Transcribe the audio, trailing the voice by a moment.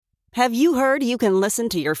Have you heard you can listen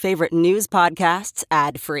to your favorite news podcasts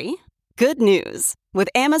ad-free? Good news. With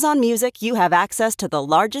Amazon Music, you have access to the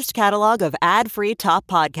largest catalog of ad-free top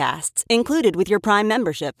podcasts included with your Prime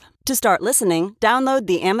membership. To start listening, download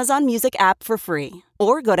the Amazon Music app for free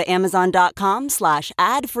or go to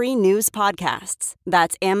amazon.com/ad-free news podcasts.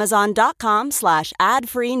 That's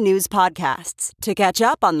amazon.com/ad-free news podcasts to catch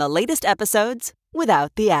up on the latest episodes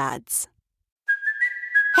without the ads.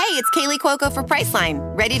 Hey, it's Kaylee Cuoco for Priceline.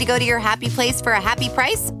 Ready to go to your happy place for a happy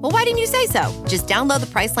price? Well, why didn't you say so? Just download the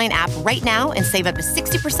Priceline app right now and save up to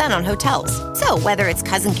 60% on hotels. So whether it's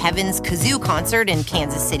Cousin Kevin's Kazoo Concert in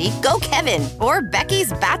Kansas City, go Kevin, or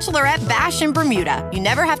Becky's Bachelorette Bash in Bermuda, you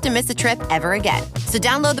never have to miss a trip ever again. So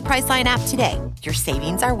download the Priceline app today. Your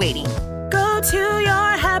savings are waiting. Go to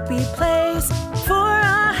your happy place for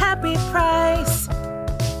a happy price.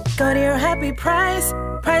 Go to your happy price,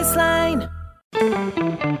 Priceline.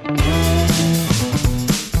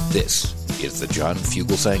 This is the John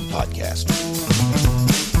Fugelsang Podcast.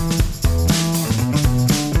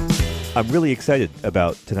 I'm really excited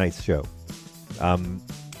about tonight's show. I'm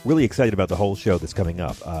really excited about the whole show that's coming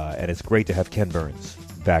up. And it's great to have Ken Burns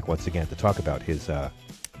back once again to talk about his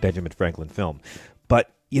Benjamin Franklin film.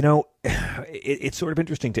 But, you know, it's sort of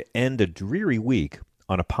interesting to end a dreary week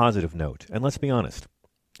on a positive note. And let's be honest,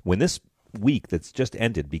 when this week that's just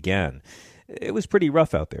ended began, it was pretty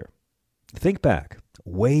rough out there. Think back,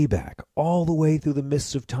 way back, all the way through the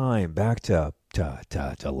mists of time, back to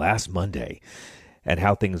last Monday, and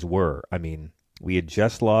how things were. I mean, we had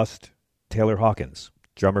just lost Taylor Hawkins,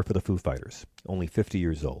 drummer for the Foo Fighters, only 50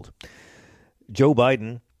 years old. Joe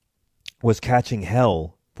Biden was catching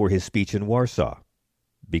hell for his speech in Warsaw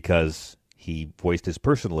because he voiced his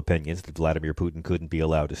personal opinions that Vladimir Putin couldn't be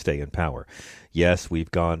allowed to stay in power. Yes, we've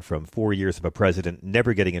gone from 4 years of a president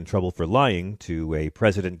never getting in trouble for lying to a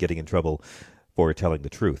president getting in trouble for telling the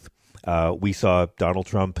truth. We saw Donald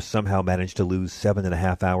Trump somehow manage to lose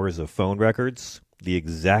 7.5 hours of phone records, the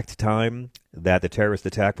exact time that the terrorist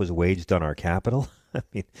attack was waged on our Capitol. I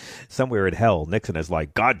mean, somewhere in hell, Nixon is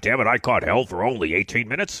like, God damn it, I caught hell for only 18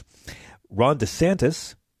 minutes. Ron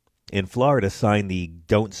DeSantis in Florida signed the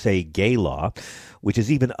Don't Say Gay law, which is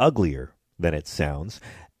even uglier than it sounds.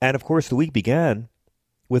 And, of course, the week began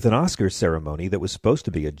with an Oscars ceremony that was supposed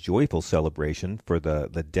to be a joyful celebration for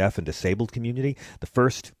the deaf and disabled community. The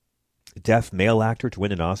first deaf male actor to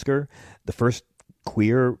win an Oscar, the first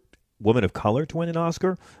queer woman of color to win an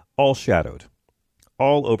Oscar, all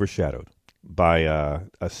overshadowed by a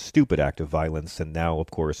stupid act of violence. And now,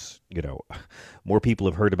 of course, you know, more people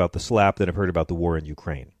have heard about the slap than have heard about the war in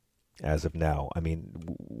Ukraine. As of now, I mean,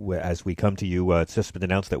 as we come to you, it's just been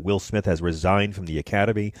announced that Will Smith has resigned from the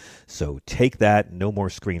Academy. So take that. No more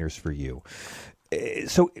screeners for you.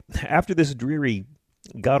 So after this dreary,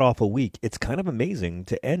 god-awful week, it's kind of amazing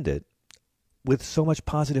to end it with so much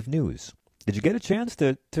positive news. Did you get a chance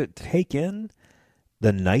to take in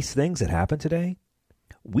the nice things that happened today?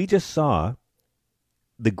 We just saw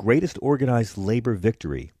the greatest organized labor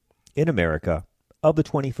victory in America of the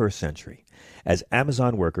 21st century, as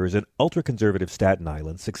Amazon workers in ultra-conservative Staten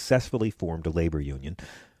Island successfully formed a labor union.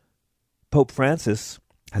 Pope Francis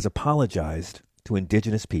has apologized to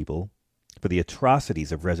indigenous people for the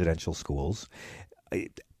atrocities of residential schools.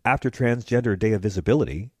 After Transgender Day of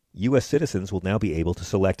Visibility, U.S. citizens will now be able to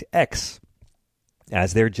select X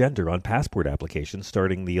as their gender on passport applications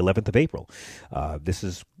starting the 11th of April. This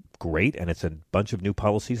is great, and it's a bunch of new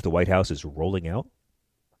policies the White House is rolling out.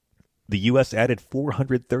 The U.S. added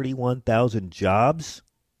 431,000 jobs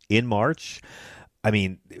in March. I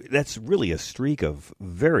mean, that's really a streak of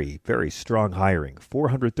very, very strong hiring.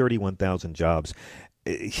 431,000 jobs.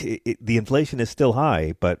 The inflation is still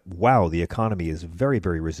high, but wow, the economy is very,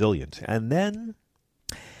 very resilient. And then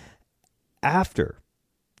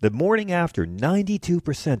the morning after,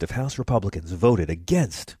 92% of House Republicans voted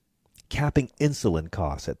against capping insulin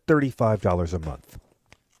costs at $35 a month.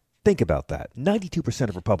 Think about that. 92%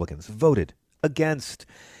 of Republicans voted against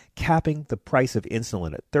capping the price of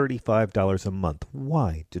insulin at $35 a month.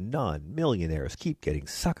 Why do non-millionaires keep getting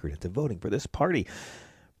suckered into voting for this party?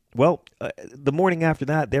 Well, the morning after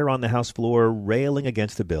that, they're on the House floor railing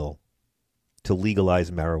against a bill to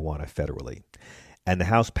legalize marijuana federally. And the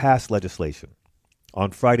House passed legislation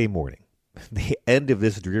on Friday morning, the end of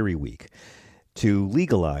this dreary week, to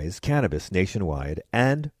legalize cannabis nationwide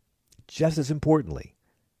and, just as importantly,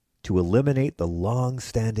 to eliminate the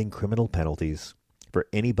long-standing criminal penalties for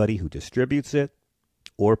anybody who distributes it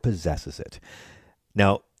or possesses it.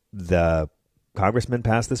 Now, the congressmen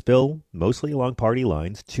passed this bill mostly along party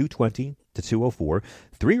lines, 220 to 204.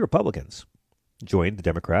 3 Republicans joined the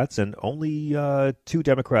Democrats, and only 2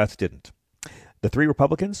 Democrats didn't. The 3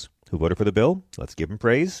 Republicans Who voted for the bill? Let's give them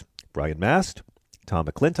praise. Brian Mast, Tom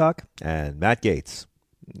McClintock, and Matt Gaetz.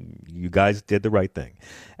 You guys did the right thing.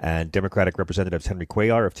 And Democratic Representatives Henry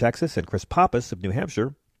Cuellar of Texas and Chris Pappas of New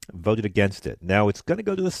Hampshire voted against it. Now it's going to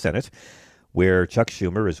go to the Senate, where Chuck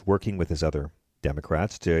Schumer is working with his other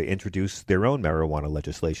Democrats to introduce their own marijuana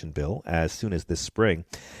legislation bill as soon as this spring.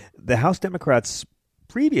 The House Democrats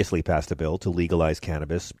previously passed a bill to legalize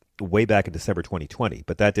cannabis way back in December 2020,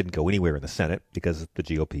 but that didn't go anywhere in the Senate because the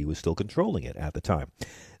GOP was still controlling it at the time.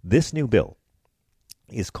 This new bill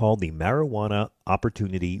is called the Marijuana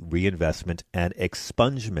Opportunity Reinvestment and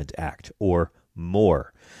Expungement Act, or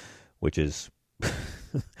MORE, which is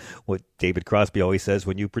what David Crosby always says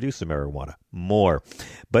when you produce the marijuana, more.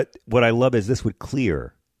 But what I love is this would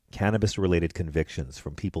clear cannabis-related convictions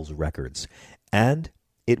from people's records, and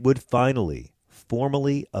it would finally,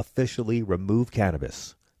 formally, officially remove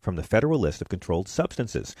cannabis from the federal list of controlled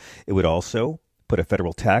substances. It would also put a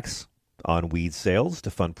federal tax on weed sales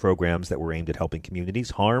to fund programs that were aimed at helping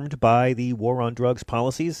communities harmed by the war on drugs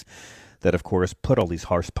policies that, of course, put all these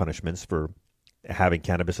harsh punishments for having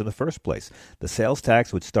cannabis in the first place. The sales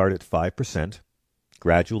tax would start at 5%,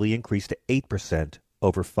 gradually increase to 8%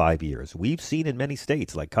 over 5 years. We've seen in many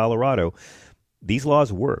states like Colorado, these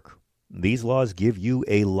laws work. These laws give you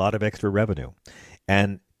a lot of extra revenue.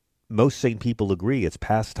 And most sane people agree it's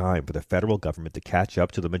past time for the federal government to catch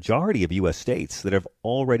up to the majority of U.S. states that have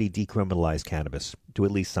already decriminalized cannabis to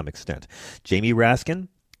at least some extent. Jamie Raskin,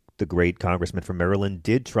 the great congressman from Maryland,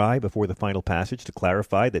 did try before the final passage to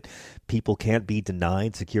clarify that people can't be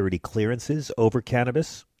denied security clearances over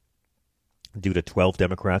cannabis due to 12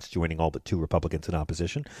 Democrats joining all but 2 Republicans in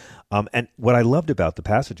opposition. And what I loved about the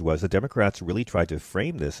passage was the Democrats really tried to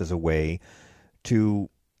frame this as a way to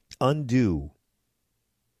undo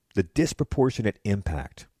the disproportionate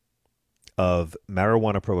impact of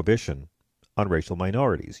marijuana prohibition on racial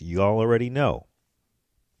minorities. You all already know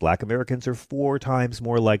Black Americans are 4 times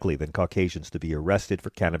more likely than Caucasians to be arrested for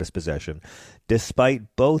cannabis possession,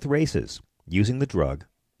 despite both races using the drug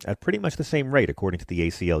at pretty much the same rate, according to the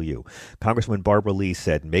ACLU. Congresswoman Barbara Lee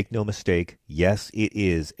said, make no mistake, yes, it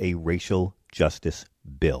is a racial justice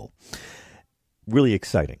bill. Really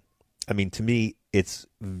exciting. I mean, to me, it's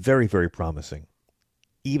very, very promising,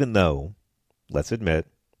 even though, let's admit,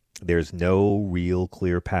 there's no real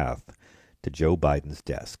clear path to Joe Biden's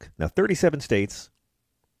desk. Now, 37 states,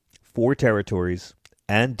 4 territories,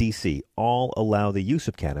 and D.C. all allow the use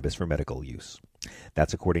of cannabis for medical use.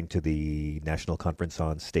 That's according to the National Conference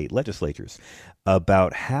on State Legislatures.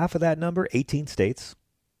 About half of that number, 18 states,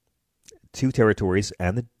 2 territories,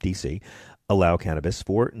 and the D.C. allow cannabis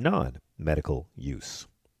for non-medical use.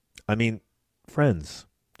 I mean, friends,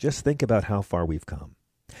 just think about how far we've come.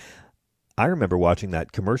 I remember watching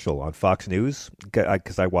that commercial on Fox News,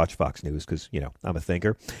 because I watch Fox News because, I'm a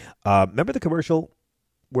thinker. Remember the commercial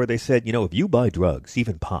where they said, if you buy drugs,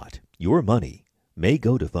 even pot, your money may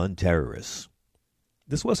go to fund terrorists.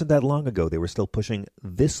 This wasn't that long ago. They were still pushing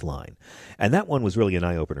this line. And that one was really an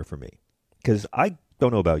eye-opener for me. Because I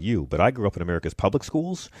don't know about you, but I grew up in America's public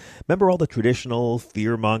schools. Remember all the traditional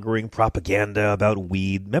fear-mongering propaganda about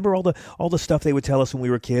weed? Remember all the stuff they would tell us when we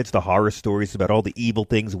were kids, the horror stories about all the evil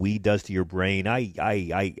things weed does to your brain?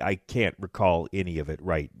 I can't recall any of it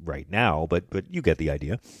right now, but you get the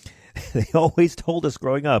idea. They always told us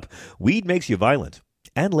growing up, weed makes you violent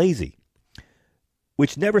and lazy,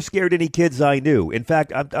 which never scared any kids I knew. In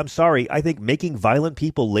fact, I'm sorry, I think making violent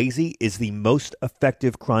people lazy is the most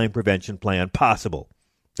effective crime prevention plan possible.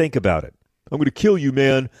 Think about it. I'm going to kill you,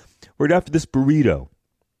 man, right after this burrito.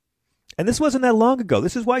 And this wasn't that long ago.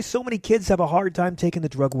 This is why so many kids have a hard time taking the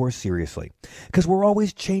drug war seriously, because we're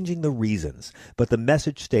always changing the reasons, but the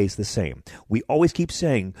message stays the same. We always keep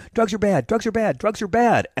saying, drugs are bad, drugs are bad, drugs are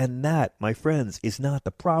bad. And that, my friends, is not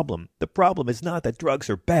the problem. The problem is not that drugs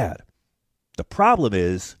are bad. The problem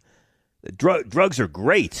is that drugs are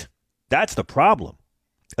great. That's the problem.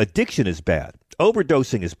 Addiction is bad.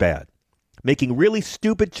 Overdosing is bad. Making really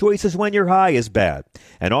stupid choices when you're high is bad.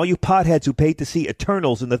 And all you potheads who paid to see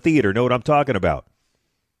Eternals in the theater know what I'm talking about.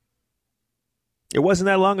 It wasn't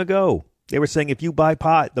that long ago. They were saying if you buy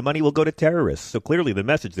pot, the money will go to terrorists. So clearly the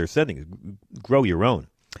message they're sending is grow your own.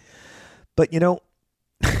 But,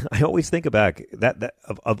 I always think back that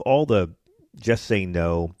of all the just say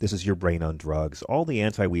no, this is your brain on drugs, all the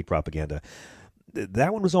anti-weed propaganda,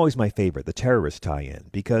 that one was always my favorite, the terrorist tie-in,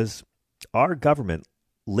 because our government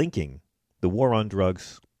linking the war on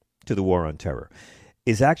drugs to the war on terror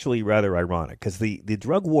is actually rather ironic, because the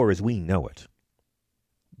drug war as we know it,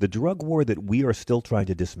 the drug war that we are still trying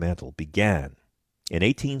to dismantle began in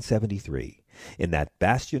 1873 in that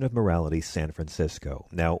bastion of morality, San Francisco.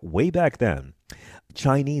 Now, way back then,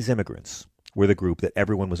 Chinese immigrants were the group that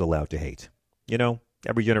everyone was allowed to hate. You know,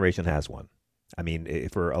 every generation has one. I mean,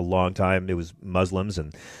 for a long time, it was Muslims,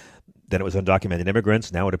 and then it was undocumented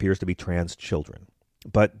immigrants. Now it appears to be trans children.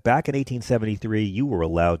 But back in 1873, you were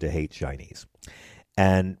allowed to hate Chinese.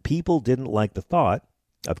 And people didn't like the thought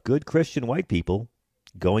of good Christian white people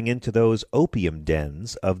going into those opium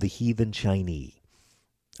dens of the heathen Chinese.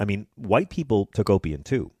 I mean, white people took opium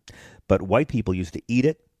too, but white people used to eat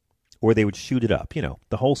it or they would shoot it up, you know,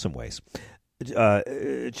 the wholesome ways.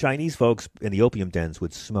 Chinese folks in the opium dens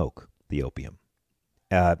would smoke the opium.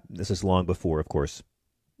 This is long before, of course,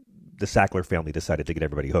 the Sackler family decided to get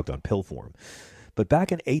everybody hooked on pill form. But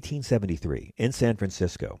back in 1873 in San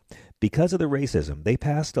Francisco, because of the racism, they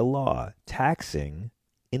passed a law taxing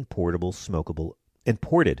imported smokable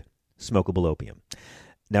opium.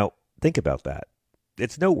 Now, think about that.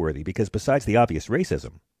 It's noteworthy because besides the obvious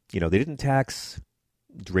racism, you know, they didn't tax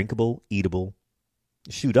drinkable, eatable,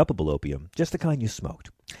 shoot-upable opium, just the kind you smoked.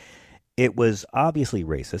 It was obviously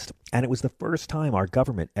racist, and it was the first time our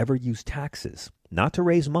government ever used taxes, not to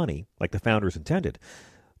raise money like the founders intended,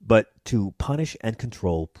 but to punish and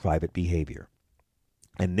control private behavior.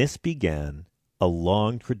 And this began a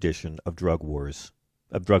long tradition of drug wars,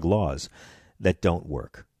 of drug laws that don't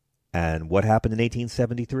work. And what happened in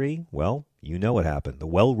 1873? Well, you know what happened. The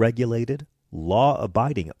well-regulated,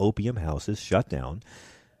 law-abiding opium houses shut down.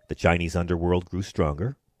 The Chinese underworld grew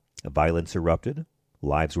stronger. Violence erupted.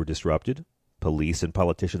 Lives were disrupted. Police and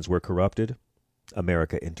politicians were corrupted.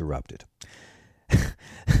 America interrupted.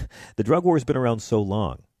 The drug war has been around so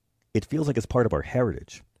long, it feels like it's part of our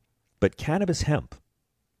heritage. But cannabis hemp,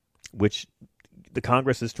 which the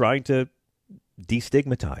Congress is trying to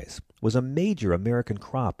destigmatize, was a major American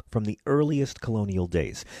crop from the earliest colonial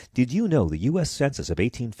days. Did you know the U.S. Census of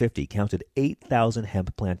 1850 counted 8,000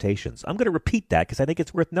 hemp plantations? I'm going to repeat that because I think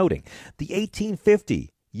it's worth noting. The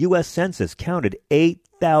 1850 U.S. Census counted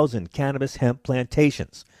 8,000 cannabis hemp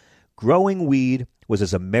plantations. Growing weed was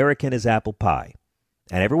as American as apple pie.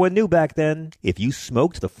 And everyone knew back then, if you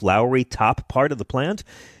smoked the flowery top part of the plant,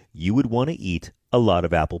 you would want to eat a lot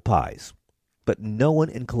of apple pies. But no one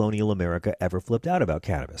in colonial America ever flipped out about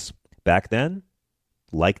cannabis. Back then,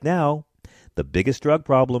 like now, the biggest drug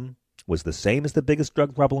problem was the same as the biggest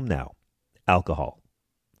drug problem now: alcohol.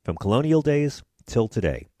 From colonial days till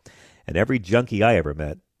today. And every junkie I ever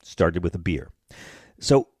met started with a beer.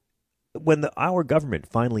 So when our government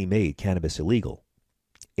finally made cannabis illegal,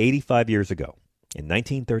 85 years ago, in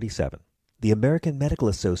 1937, the American Medical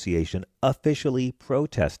Association officially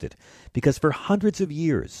protested because for hundreds of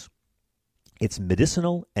years, its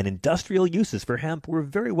medicinal and industrial uses for hemp were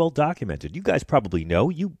very well documented. You guys probably know.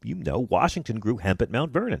 You know Washington grew hemp at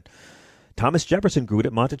Mount Vernon. Thomas Jefferson grew it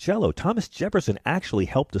at Monticello. Thomas Jefferson actually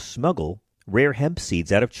helped to smuggle rare hemp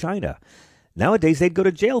seeds out of China. Nowadays, they'd go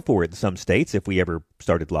to jail for it in some states if we ever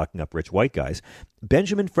started locking up rich white guys.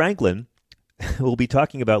 Benjamin Franklin, we'll be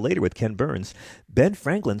talking about later with Ken Burns, Ben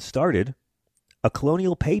Franklin started a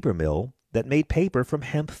colonial paper mill that made paper from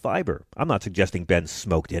hemp fiber. I'm not suggesting Ben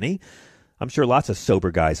smoked any. I'm sure lots of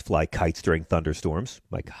sober guys fly kites during thunderstorms.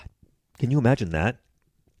 My God, can you imagine that?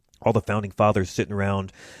 All the founding fathers sitting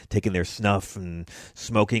around, taking their snuff and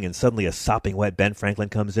smoking, and suddenly a sopping wet Ben Franklin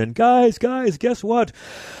comes in. Guys, guess what?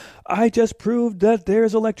 I just proved that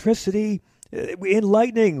there's electricity in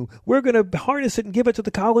lightning. We're going to harness it and give it to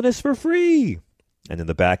the colonists for free. And in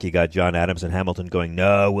the back, you got John Adams and Hamilton going,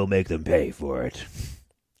 no, we'll make them pay for it.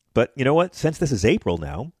 But you know what? Since this is April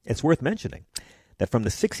now, it's worth mentioning that from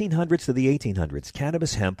the 1600s to the 1800s,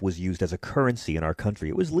 cannabis hemp was used as a currency in our country.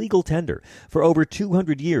 It was legal tender for over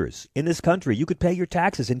 200 years. In this country, you could pay your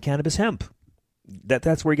taxes in cannabis hemp.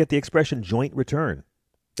 That's where you get the expression joint return.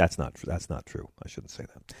 That's not true. I shouldn't say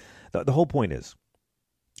that. The whole point is,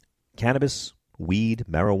 cannabis, weed,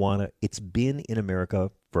 marijuana, it's been in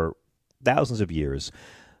America for thousands of years,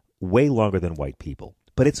 way longer than white people.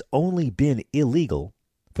 But it's only been illegal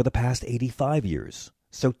for the past 85 years.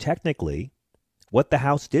 So technically, what the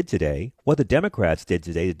House did today, what the Democrats did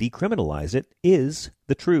today to decriminalize it, is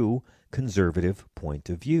the true conservative point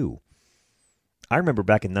of view. I remember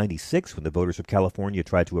back in 96 when the voters of California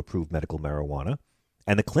tried to approve medical marijuana,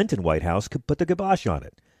 and the Clinton White House could put the kibosh on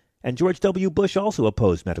it. And George W. Bush also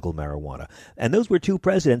opposed medical marijuana. And those were two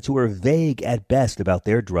presidents who were vague at best about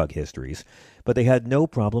their drug histories, but they had no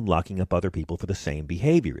problem locking up other people for the same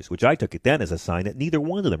behaviors, which I took it then as a sign that neither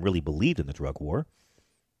one of them really believed in the drug war.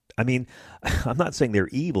 I mean, I'm not saying they're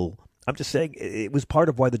evil. I'm just saying it was part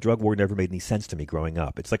of why the drug war never made any sense to me growing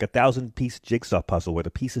up. It's like a 1,000-piece jigsaw puzzle where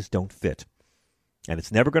the pieces don't fit. And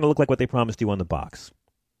it's never going to look like what they promised you on the box.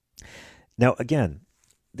 Now, again,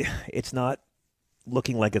 it's not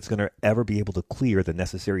looking like it's going to ever be able to clear the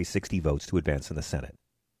necessary 60 votes to advance in the Senate,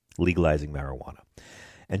 legalizing marijuana.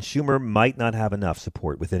 And Schumer might not have enough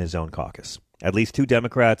support within his own caucus. At least 2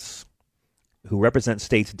 Democrats who represent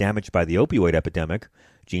states damaged by the opioid epidemic,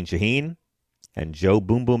 Jeanne Shaheen and Joe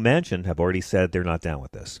Boom Boom Manchin, have already said they're not down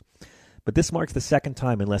with this. But this marks the second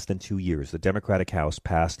time in less than 2 years the Democratic House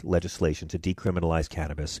passed legislation to decriminalize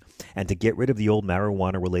cannabis and to get rid of the old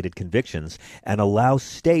marijuana-related convictions and allow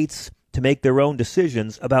states to make their own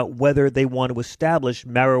decisions about whether they want to establish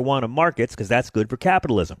marijuana markets, because that's good for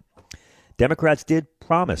capitalism. Democrats did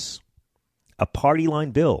promise a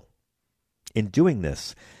party-line bill in doing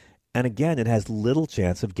this. And again, it has little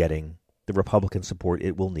chance of getting the Republican support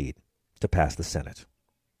it will need to pass the Senate.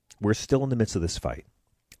 We're still in the midst of this fight.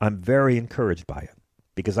 I'm very encouraged by it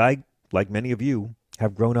because I, like many of you,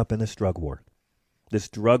 have grown up in this drug war. This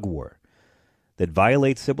drug war that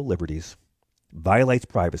violates civil liberties, violates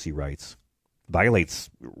privacy rights, violates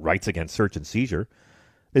rights against search and seizure.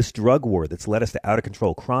 This drug war that's led us to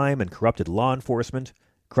out-of-control crime and corrupted law enforcement,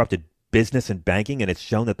 corrupted business and banking, and it's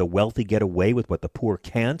shown that the wealthy get away with what the poor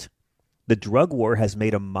can't. The drug war has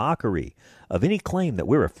made a mockery of any claim that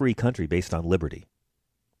we're a free country based on liberty.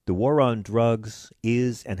 The war on drugs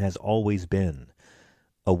is and has always been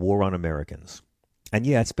a war on Americans. And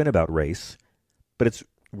yeah, it's been about race, but it's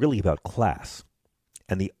really about class.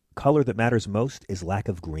 And the color that matters most is lack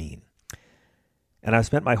of green. And I've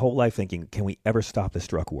spent my whole life thinking, can we ever stop this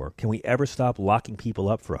drug war? Can we ever stop locking people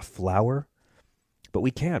up for a flower? But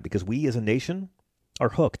we can't, because we as a nation are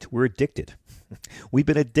hooked. We're addicted. We've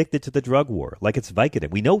been addicted to the drug war, like it's Vicodin.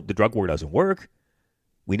 We know the drug war doesn't work.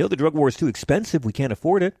 We know the drug war is too expensive. We can't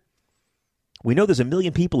afford it. We know there's 1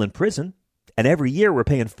 million people in prison, and every year we're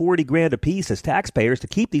paying $40,000 apiece as taxpayers to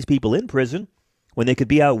keep these people in prison when they could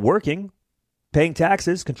be out working, paying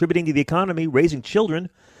taxes, contributing to the economy, raising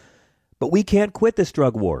children. But we can't quit this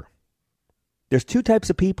drug war. There's 2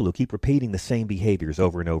 types of people who keep repeating the same behaviors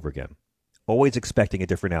over and over again, always expecting a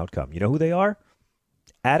different outcome. You know who they are?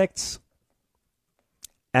 Addicts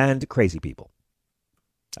and crazy people.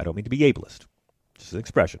 I don't mean to be ableist. Just an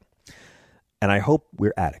expression. And I hope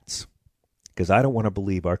we're addicts, because I don't want to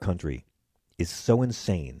believe our country is so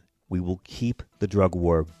insane we will keep the drug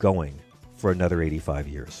war going for another 85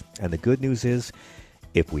 years. And the good news is,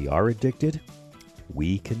 if we are addicted,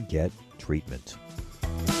 we can get treatment.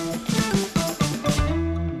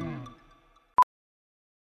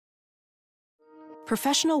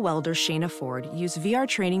 Professional welder Shayna Ford used VR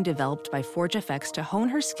training developed by ForgeFX to hone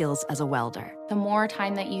her skills as a welder. The more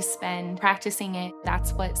time that you spend practicing it,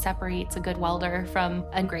 that's what separates a good welder from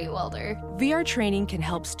a great welder. VR training can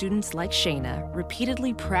help students like Shayna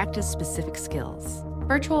repeatedly practice specific skills.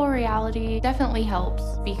 Virtual reality definitely helps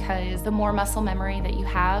because the more muscle memory that you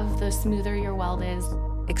have, the smoother your weld is.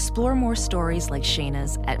 Explore more stories like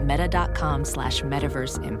Shayna's at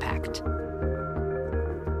meta.com/metaverseimpact.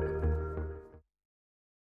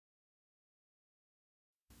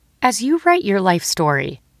 As you write your life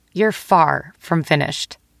story, you're far from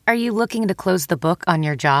finished. Are you looking to close the book on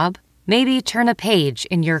your job? Maybe turn a page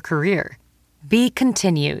in your career? Be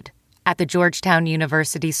continued at the Georgetown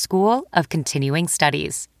University School of Continuing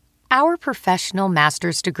Studies. Our professional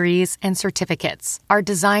master's degrees and certificates are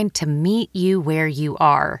designed to meet you where you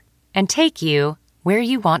are and take you where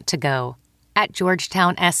you want to go. At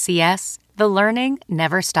Georgetown SCS, the learning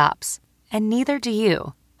never stops, and neither do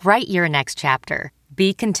you. Write your next chapter.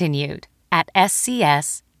 Be continued at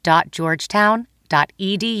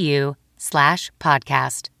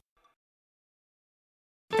scs.georgetown.edu/podcast.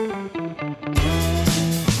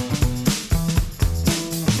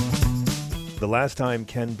 The last time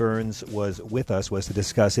Ken Burns was with us was to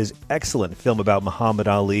discuss his excellent film about Muhammad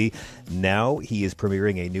Ali. Now he is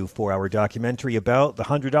premiering a new 4-hour documentary about the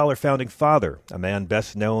 $100 founding father, a man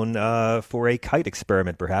best known for a kite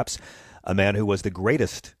experiment, perhaps, a man who was the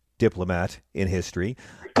greatest diplomat in history,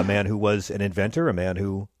 a man who was an inventor, a man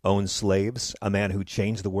who owned slaves, a man who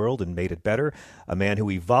changed the world and made it better, a man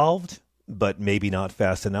who evolved, but maybe not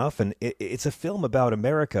fast enough. And it's a film about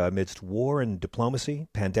America amidst war and diplomacy,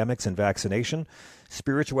 pandemics and vaccination,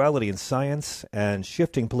 spirituality and science, and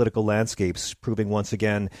shifting political landscapes, proving once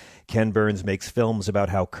again Ken Burns makes films about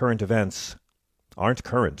how current events aren't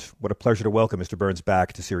current. What a pleasure to welcome Mr. Burns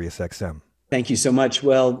back to SiriusXM. Thank you so much.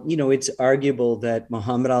 Well, it's arguable that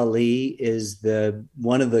Muhammad Ali is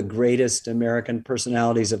one of the greatest American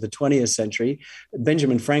personalities of the 20th century.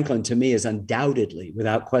 Benjamin Franklin, to me, is undoubtedly,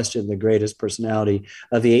 without question, the greatest personality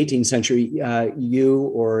of the 18th century. You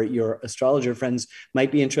or your astrologer friends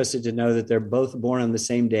might be interested to know that they're both born on the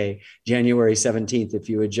same day, January 17th, if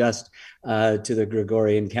you adjust to the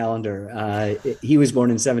Gregorian calendar. He was born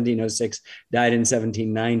in 1706, died in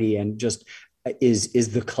 1790, and just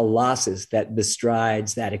is the colossus that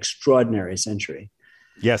bestrides that extraordinary century.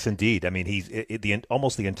 Yes, indeed. I mean, he's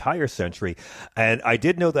almost the entire century. And I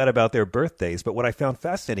did know that about their birthdays. But what I found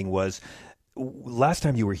fascinating was last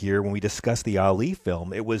time you were here when we discussed the Ali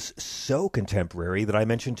film, it was so contemporary that I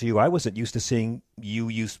mentioned to you I wasn't used to seeing you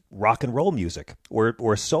use rock and roll music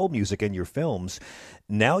or soul music in your films.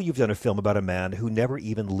 Now you've done a film about a man who never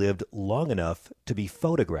even lived long enough to be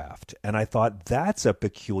photographed. And I thought that's a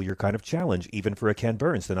peculiar kind of challenge, even for a Ken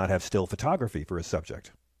Burns, to not have still photography for his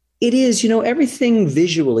subject. It is, everything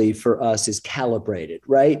visually for us is calibrated,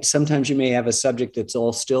 right? Sometimes you may have a subject that's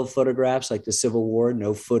all still photographs, like the Civil War,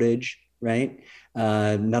 no footage, right?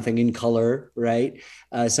 Nothing in color, right?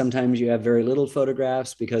 Sometimes you have very little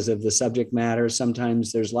photographs because of the subject matter.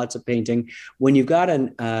 Sometimes there's lots of painting. When you've got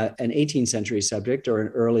an 18th century subject or an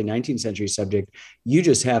early 19th century subject, you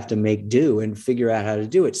just have to make do and figure out how to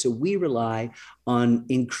do it. So we rely on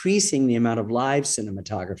increasing the amount of live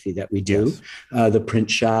cinematography that we do, yes. The print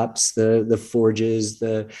shops, the forges,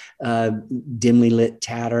 the dimly lit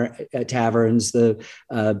taverns, the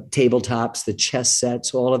tabletops, the chess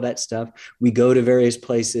sets, all of that stuff. We go to various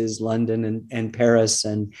places, London and Paris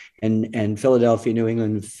and Philadelphia, New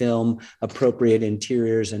England, film appropriate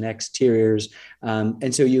interiors and exteriors.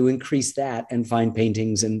 And so you increase that and find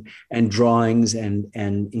paintings and drawings and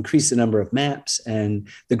increase the number of maps and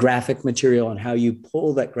the graphic material and how you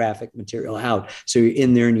pull that graphic material out. So you're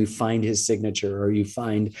in there and you find his signature or you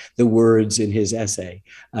find the words in his essay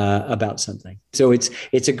about something. So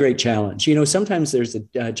it's a great challenge. Sometimes there's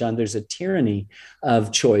a tyranny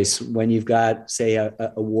of choice when you've got, say,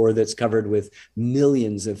 a war that's covered with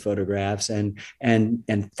millions of photographs and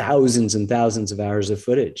thousands and thousands of hours of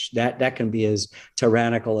footage. That can be as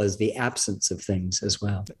tyrannical as the absence of things as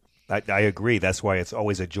well. I agree. That's why it's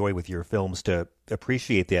always a joy with your films to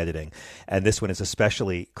appreciate the editing. And this one is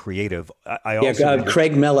especially creative.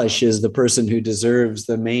 Craig Mellish is the person who deserves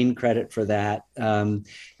the main credit for that.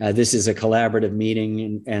 This is a collaborative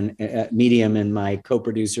medium, and my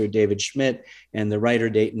co-producer, David Schmidt, and the writer,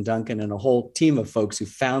 Dayton Duncan, and a whole team of folks who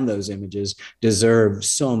found those images deserve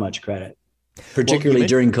so much credit. Particularly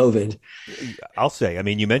during COVID. I'll say,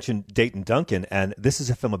 you mentioned Dayton Duncan, and this is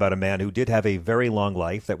a film about a man who did have a very long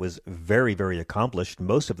life that was very, very accomplished.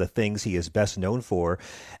 Most of the things he is best known for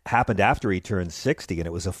happened after he turned 60, and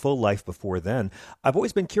it was a full life before then. I've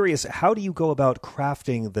always been curious, how do you go about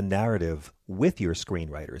crafting the narrative with your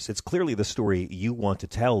screenwriters? It's clearly the story you want to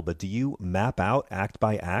tell, but do you map out act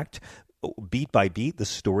by act, beat by beat, the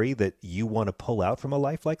story that you want to pull out from a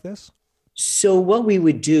life like this? So what we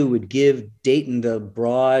would do would give Dayton the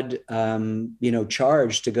broad,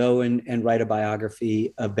 charge to go and write a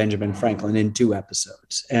biography of Benjamin Franklin in 2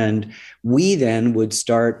 episodes. And we then would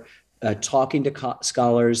start talking to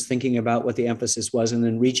scholars, thinking about what the emphasis was, and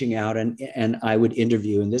then reaching out. And I would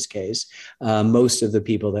interview, in this case, most of the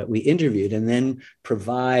people that we interviewed, and then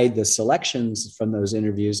provide the selections from those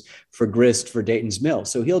interviews for grist for Dayton's Mill.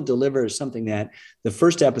 So he'll deliver something that the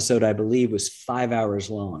first episode, I believe, was 5 hours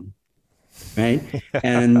long. Right.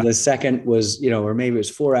 And the second was, or maybe it was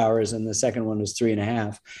 4 hours, and the second one was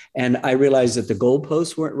 3.5. And I realized that the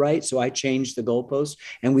goalposts weren't right. So I changed the goalposts,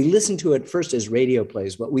 and we listened to it first as radio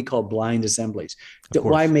plays, what we call blind assemblies.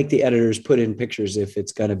 Why make the editors put in pictures if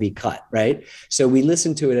it's going to be cut? Right. So we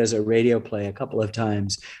listened to it as a radio play a couple of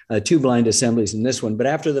times, 2 blind assemblies in this one. But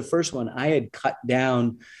after the first one, I had cut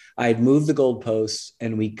down. I had moved the goalposts,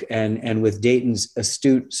 and with Dayton's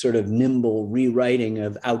astute, sort of nimble rewriting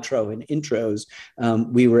of outro and intros,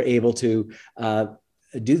 we were able to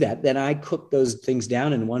do that. Then I cooked those things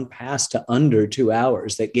down in one pass to under 2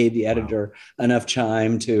 hours. That gave the editor enough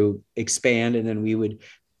time to expand, and then we would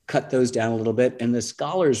cut those down a little bit. And the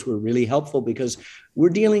scholars were really helpful because we're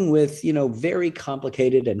dealing with, very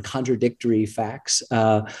complicated and contradictory facts.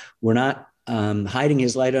 We're not hiding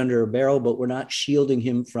his light under a barrel, but we're not shielding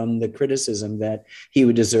him from the criticism that he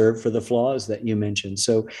would deserve for the flaws that you mentioned.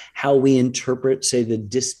 So how we interpret, say,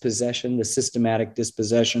 the systematic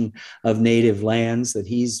dispossession of native lands that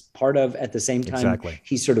he's part of, at the same time, exactly.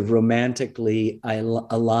 He's sort of romantically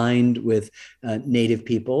aligned with native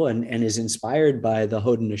people and is inspired by the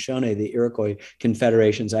Haudenosaunee, the Iroquois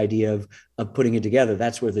Confederation's idea of putting it together.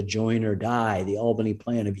 That's where the join or die, the Albany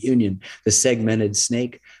Plan of Union, the segmented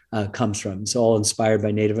snake comes from. It's all inspired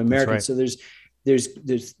by Native Americans. Right. So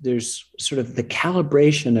there's sort of the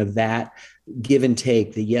calibration of that give and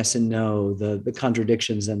take, the yes and no, the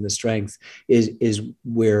contradictions and the strength is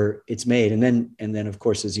where it's made. And then of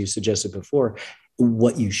course, as you suggested before,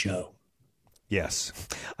 what you show. Yes.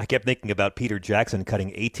 I kept thinking about Peter Jackson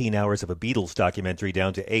cutting 18 hours of a Beatles documentary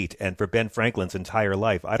down to 8. And for Ben Franklin's entire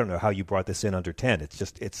life, I don't know how you brought this in under 10. It's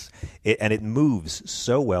just, and it moves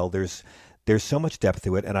so well. There's so much depth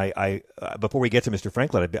to it. And I before we get to Mr.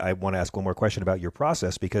 Franklin, I want to ask one more question about your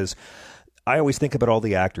process, because I always think about all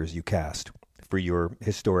the actors you cast for your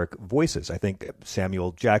historic voices. I think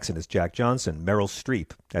Samuel Jackson as Jack Johnson, Meryl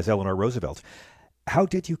Streep as Eleanor Roosevelt. How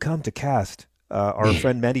did you come to cast our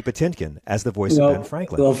friend Mandy Patinkin as the voice of Ben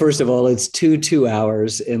Franklin? Well, first of all, it's 2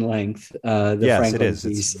 hours in length. Yes, Franklin it is.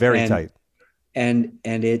 piece. It's very tight. And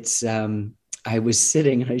it's, I was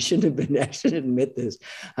sitting, I shouldn't admit this.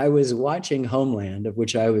 I was watching Homeland, of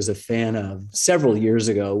which I was a fan of several years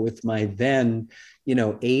ago, with my then,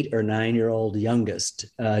 8 or 9-year-old youngest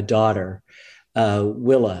daughter,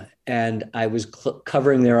 Willa. And I was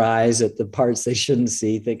covering their eyes at the parts they shouldn't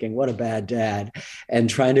see, thinking, what a bad dad, and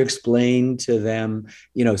trying to explain to them,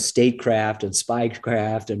 statecraft and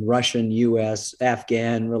spycraft and Russian, US,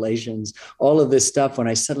 Afghan relations, all of this stuff. When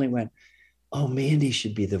I suddenly went, oh, Mandy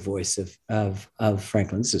should be the voice of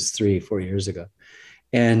Franklin. This is 3-4 years ago.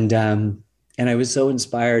 And I was so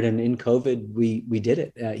inspired. And in COVID, we did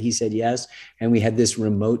it. He said yes. And we had this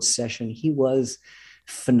remote session. He was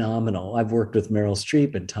phenomenal. I've worked with Meryl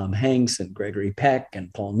Streep and Tom Hanks and Gregory Peck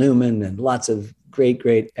and Paul Newman and lots of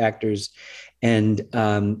great actors. And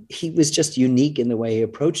he was just unique in the way he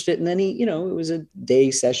approached it. And then he, it was a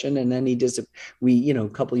day session. And then we, a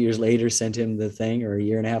couple of years later sent him the thing, or a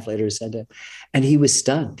year and a half later sent him. And he was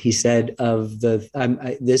stunned. He said,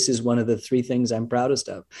 this is one of the 3 things I'm proudest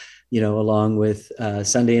of, along with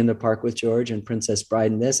Sunday in the Park with George and Princess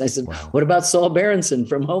Bride and this. I said, wow. What about Saul Berenson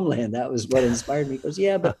from Homeland? That was what inspired me. He goes,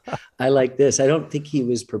 yeah, but I like this. I don't think he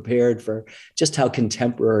was prepared for just how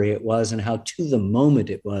contemporary it was and how to the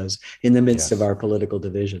moment it was in the midst of our political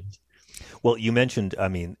divisions. Well, you mentioned,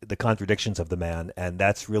 the contradictions of the man, and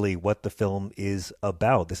that's really what the film is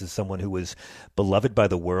about. This is someone who was beloved by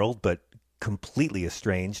the world, but completely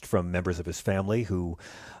estranged from members of his family who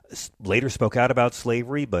later spoke out about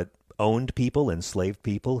slavery, but owned people, enslaved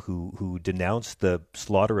people, who denounced the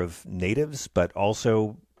slaughter of natives, but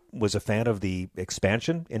also was a fan of the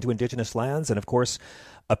expansion into indigenous lands, and of course,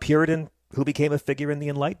 a Puritan who became a figure in the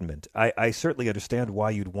Enlightenment. I certainly understand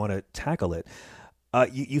why you'd want to tackle it.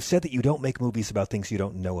 You said that you don't make movies about things you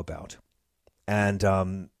don't know about, and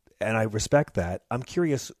I respect that. I'm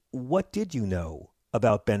curious, what did you know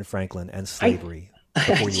about Ben Franklin and slavery?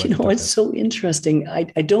 It's so interesting. I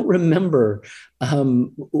don't remember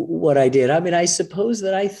what I did. I suppose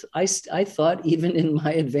that I thought even in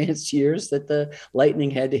my advanced years that the lightning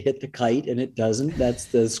had to hit the kite, and it doesn't. That's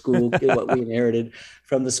the school, what we inherited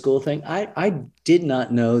from the school thing. I did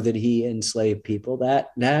not know that he enslaved people.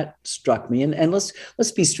 That struck me. And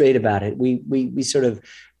let's be straight about it. We sort of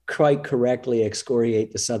quite correctly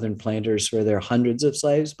excoriate the Southern planters for their hundreds of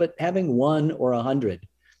slaves, but having 1 or 100,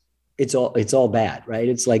 it's all bad, right?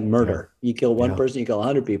 It's like murder. Yeah. You kill one person, you kill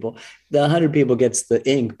 100 people. The 100 people gets the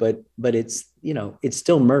ink, but it's, it's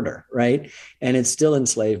still murder, right? And it's still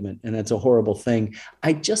enslavement. And that's a horrible thing.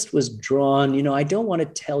 I just was drawn, I don't want to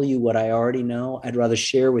tell you what I already know. I'd rather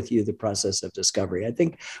share with you the process of discovery. I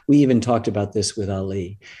think we even talked about this with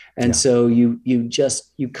Ali. And so you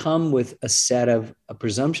come with a set of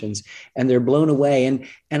presumptions, and they're blown away.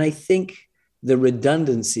 And I think the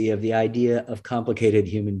redundancy of the idea of complicated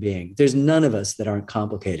human being. There's none of us that aren't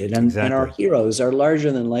complicated. And our heroes are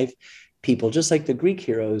larger than life people, just like the Greek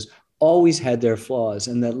heroes always had their flaws.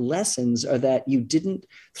 And the lessons are that you didn't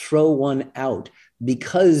throw one out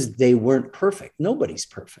because they weren't perfect. Nobody's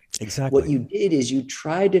perfect. Exactly. What you did is you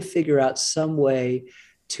tried to figure out some way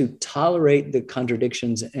to tolerate the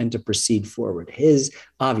contradictions and to proceed forward. His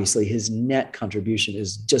net contribution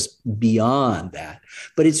is just beyond that.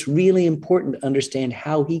 But it's really important to understand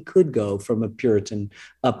how he could go from a Puritan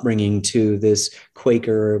upbringing to this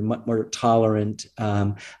Quaker, much more tolerant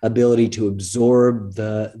ability to absorb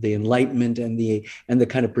the Enlightenment and the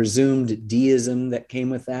kind of presumed deism that came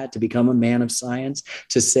with that, to become a man of science,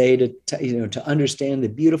 to understand the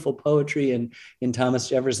beautiful poetry in Thomas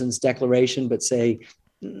Jefferson's Declaration, but say,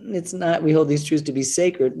 it's not, we hold these truths to be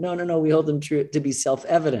sacred. No, we hold them true to be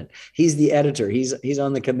self-evident. He's the editor. He's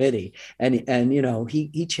on the committee, and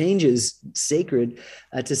he changes sacred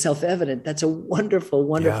to self-evident. That's a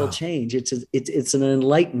wonderful change. It's an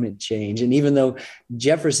Enlightenment change. And even though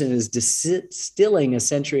Jefferson is distilling a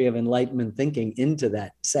century of Enlightenment thinking into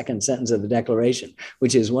that second sentence of the Declaration,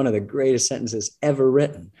 which is one of the greatest sentences ever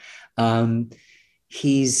written,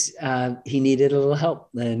 he needed a little help,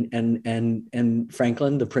 and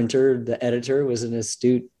Franklin, the printer, the editor, was an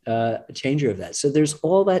astute changer of that. So there's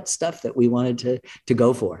all that stuff that we wanted to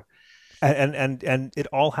go for. And it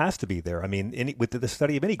all has to be there. I mean, with the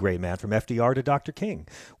study of any great man, from FDR to Dr. King,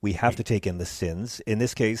 we have to take in the sins. In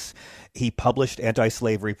this case, he published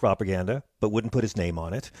anti-slavery propaganda, but wouldn't put his name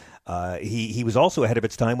on it. He was also ahead of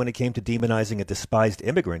its time when it came to demonizing a despised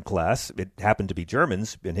immigrant class. It happened to be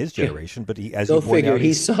Germans in his generation, but he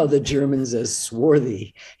saw the Germans as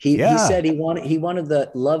swarthy. He said he wanted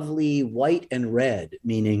the lovely white and red,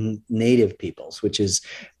 meaning native peoples, which is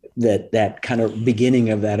that kind of beginning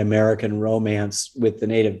of that American romance with the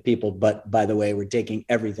native people. But by the way, we're taking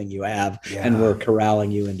everything you have and we're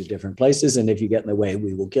corralling you into different places. And if you get in the way,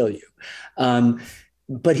 we will kill you.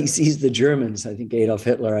 But he sees the Germans. I think Adolf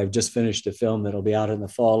Hitler, I've just finished a film that'll be out in the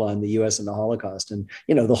fall on the US and the Holocaust. And,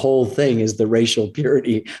 the whole thing is the racial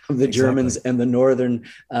purity of the Germans and the Northern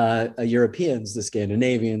Europeans, the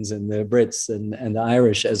Scandinavians and the Brits and the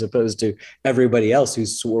Irish, as opposed to everybody else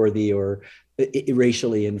who's swarthy or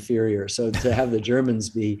racially inferior. So to have the Germans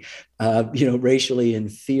be, racially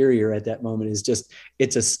inferior at that moment is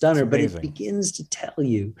it's a stunner, but it begins to tell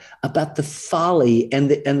you about the folly and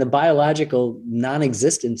the biological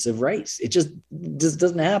non-existence of race. It just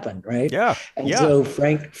doesn't happen, right? Yeah. So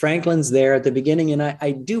Franklin's there at the beginning. And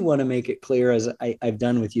I do want to make it clear, as I've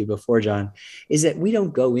done with you before, John, is that we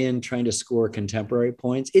don't go in trying to score contemporary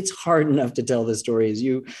points. It's hard enough to tell the story, as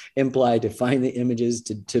you implied, to find the images,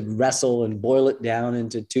 to wrestle and boil it down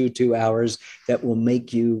into 2 hours that will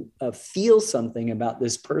make you feel something about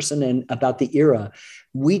this person and about the era.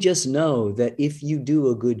 We just know that if you do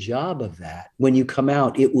a good job of that, when you come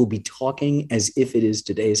out, it will be talking as if it is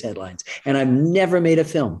today's headlines. And I've never made a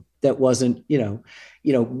film that wasn't,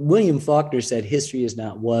 William Faulkner said, history is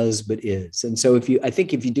not was, but is. And so I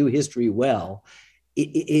think if you do history well,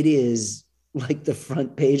 it is like the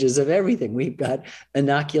front pages of everything. We've got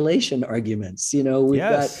inoculation arguments, we've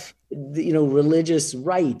got religious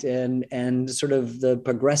right and sort of the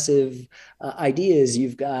progressive ideas.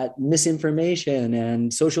 You've got misinformation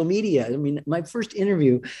and social media. I mean, my first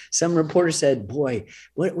interview, some reporter said, boy,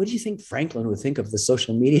 what do you think Franklin would think of the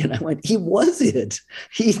social media? And I went, he was it.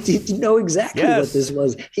 He didn't know exactly what this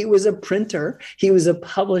was. He was a printer. He was a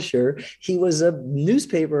publisher. He was a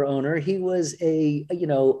newspaper owner. He was a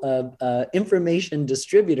information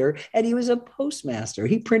distributor, and he was a postmaster.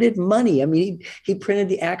 He printed money. I mean, he printed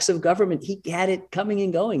the acts of government. He had it coming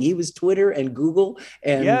and going. He was Twitter and Google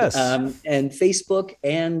and Facebook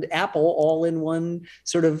and Apple all in one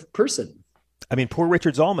sort of person. I mean, Poor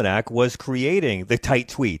Richard's Almanac was creating the tight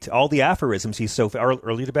tweet, all the aphorisms. He's so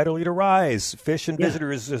early to bed, early to rise. Fish and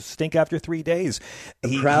visitors stink after 3 days.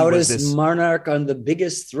 The proudest monarch on the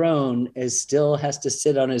biggest throne still has to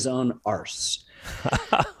sit on his own arse.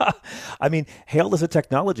 I mean, hailed as a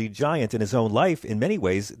technology giant in his own life, in many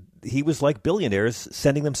ways, he was like billionaires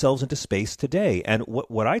sending themselves into space today. And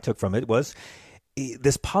what I took from it was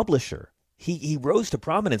this publisher. He rose to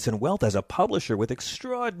prominence and wealth as a publisher with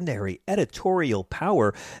extraordinary editorial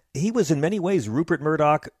power. He was in many ways Rupert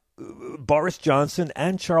Murdoch, Boris Johnson,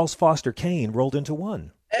 and Charles Foster Kane rolled into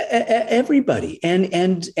one. Everybody.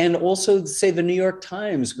 And also, say, the New York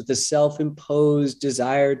Times, with the self-imposed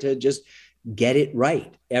desire to just get it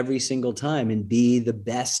right every single time and be the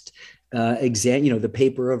best the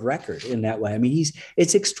paper of record in that way. I mean,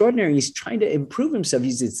 it's extraordinary. He's trying to improve himself.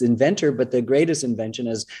 He's its inventor, but the greatest invention,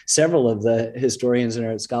 as several of the historians and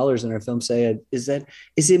our scholars in our film say,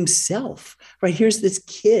 is himself, right? Here's this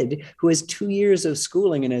kid who has 2 years of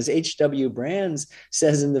schooling. And as H.W. Brands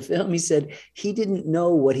says in the film, he said, he didn't know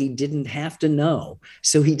what he didn't have to know.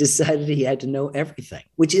 So he decided he had to know everything,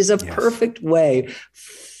 which is a perfect way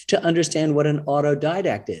to understand what an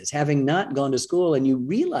autodidact is, having not gone to school. And you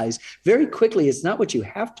realize very quickly, it's not what you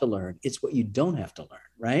have to learn, it's what you don't have to learn,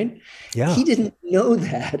 right? Yeah. He didn't know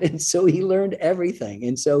that. And so he learned everything.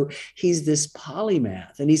 And so he's this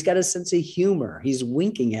polymath, and he's got a sense of humor. He's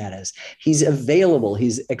winking at us. He's available.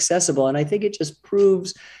 He's accessible. And I think it just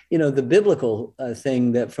proves, the biblical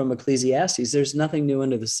thing that from Ecclesiastes, there's nothing new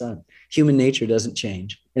under the sun. Human nature doesn't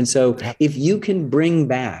change. And so if you can bring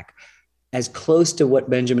back as close to what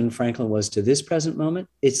Benjamin Franklin was to this present moment,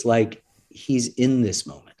 it's like he's in this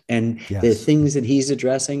moment. And the things that he's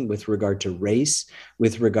addressing with regard to race,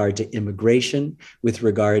 with regard to immigration, with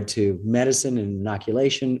regard to medicine and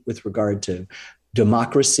inoculation, with regard to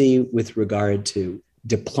democracy, with regard to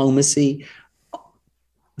diplomacy,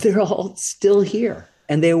 they're all still here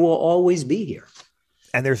and they will always be here.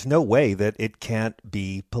 And there's no way that it can't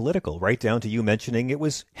be political, right down to you mentioning it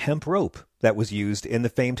was hemp rope that was used in the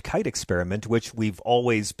famed kite experiment, which we've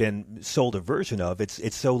always been sold a version of.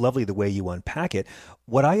 It's so lovely the way you unpack it.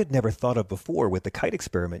 What I had never thought of before with the kite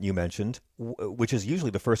experiment you mentioned, which is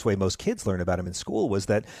usually the first way most kids learn about them in school, was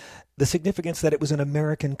that the significance that it was an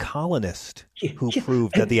American colonist who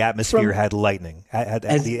proved that the atmosphere had lightning,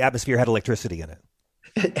 the atmosphere had electricity in it.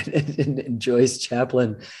 And Joyce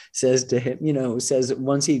Chaplin says to him, says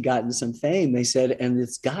once he'd gotten some fame, they said, and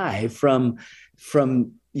this guy from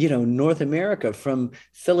North America, from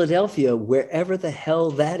Philadelphia, wherever the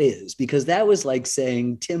hell that is, because that was like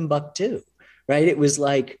saying Timbuktu, right? It was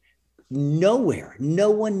like nowhere.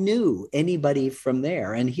 No one knew anybody from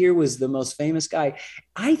there. And here was the most famous guy.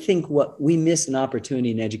 I think what we miss an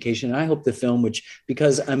opportunity in education, and I hope the film, which,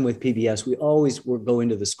 because I'm with PBS, we always will go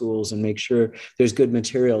into the schools and make sure there's good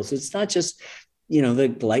materials. It's not just,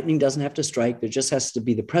 the lightning doesn't have to strike. There just has to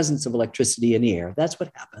be the presence of electricity in the air. That's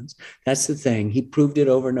what happens. That's the thing. He proved it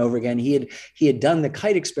over and over again. He had done the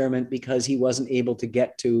kite experiment because he wasn't able to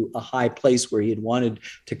get to a high place where he had wanted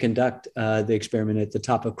to conduct the experiment at the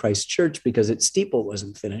top of Christ Church because its steeple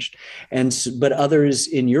wasn't finished. But others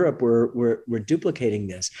in Europe were duplicating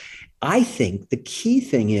this. I think the key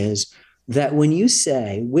thing is that when you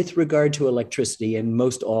say, with regard to electricity, and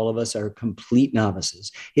most all of us are complete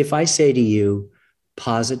novices, if I say to you,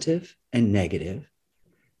 positive and negative,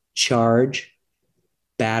 charge,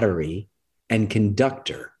 battery, and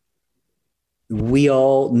conductor, we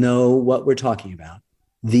all know what we're talking about.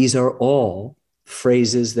 These are all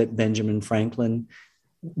phrases that Benjamin Franklin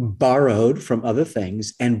borrowed from other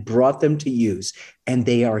things and brought them to use, and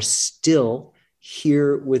they are still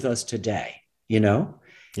here with us today,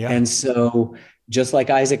 Yeah. And so just like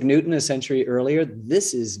Isaac Newton a century earlier,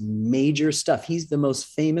 this is major stuff. He's the most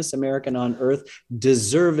famous American on earth,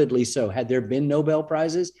 deservedly so. Had there been Nobel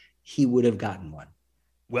Prizes, he would have gotten one.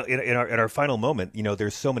 Well, in our final moment,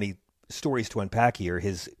 there's so many stories to unpack here.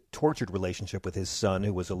 His tortured relationship with his son,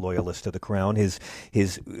 who was a loyalist to the crown, his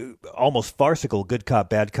almost farcical good cop,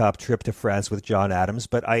 bad cop trip to France with John Adams.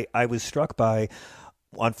 But I was struck by,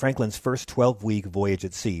 on Franklin's first 12-week voyage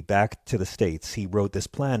at sea back to the States, he wrote this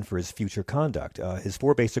plan for his future conduct. His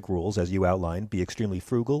 4 basic rules, as you outlined: be extremely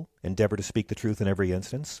frugal, endeavor to speak the truth in every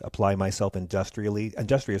instance, apply myself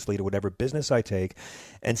industriously to whatever business I take,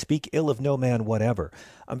 and speak ill of no man whatever.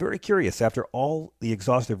 I'm very curious, after all the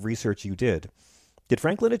exhaustive research you did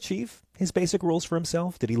Franklin achieve his basic rules for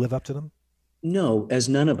himself? Did he live up to them? No, as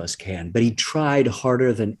none of us can, but he tried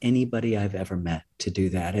harder than anybody I've ever met to do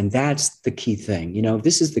that. And that's the key thing.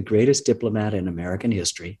 This is the greatest diplomat in American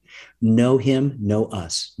history. Know him, know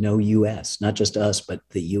us, know US, not just us, but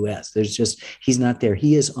the US. He's not there.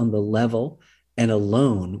 He is on the level and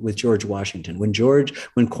alone with George Washington.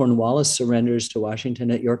 When Cornwallis surrenders to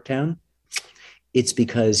Washington at Yorktown, it's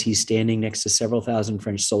because he's standing next to several thousand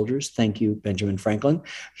French soldiers. Thank you, Benjamin Franklin.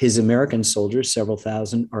 His American soldiers, several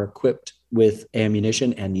thousand, are equipped with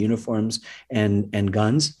ammunition and uniforms and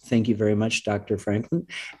guns. Thank you very much, Dr. Franklin.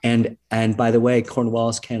 And by the way,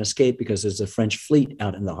 Cornwallis can't escape because there's a French fleet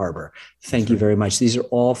out in the harbor. Thank you very much. These are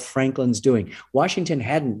all Franklin's doing. Washington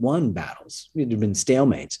hadn't won battles. It had been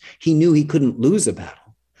stalemates. He knew he couldn't lose a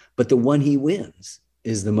battle, but the one he wins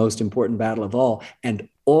is the most important battle of all. And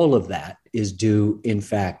all of that is due, in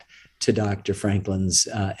fact, to Dr. Franklin's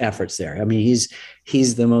efforts there. I mean,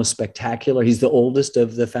 he's the most spectacular. He's the oldest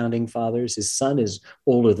of the founding fathers. His son is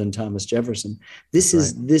older than Thomas Jefferson. This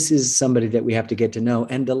is somebody that we have to get to know.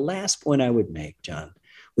 And the last point I would make, John,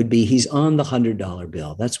 would be he's on the $100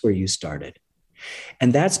 bill. That's where you started.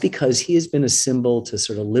 And that's because he has been a symbol to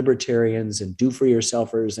sort of libertarians and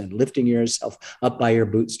do-for-yourselfers and lifting yourself up by your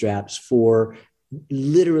bootstraps for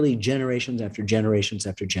literally generations after generations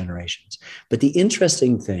after generations. But the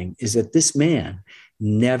interesting thing is that this man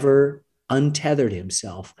never untethered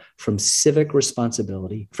himself from civic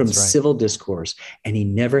responsibility, from civil discourse, and he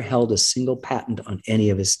never held a single patent on any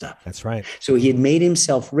of his stuff. That's right. So he had made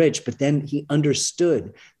himself rich, but then he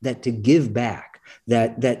understood that to give back,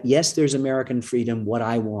 that yes, there's American freedom, what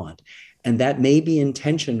I want. And that may be in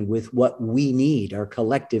tension with what we need, our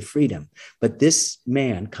collective freedom. But this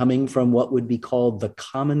man, coming from what would be called the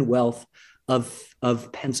Commonwealth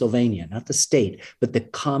of Pennsylvania, not the state, but the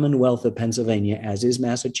Commonwealth of Pennsylvania, as is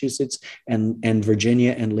Massachusetts and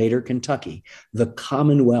Virginia and later Kentucky. The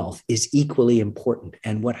Commonwealth is equally important.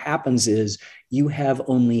 And what happens is you have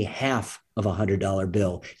only half of a $100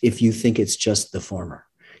 bill if you think it's just the former.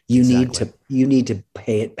 You need to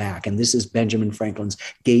pay it back. And this is Benjamin Franklin's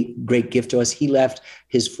great gift to us. He left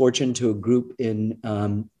his fortune to a group in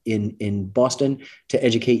Boston to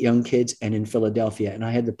educate young kids, and in Philadelphia. And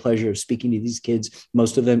I had the pleasure of speaking to these kids,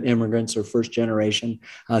 most of them immigrants or first generation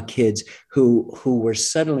kids who were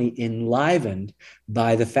suddenly enlivened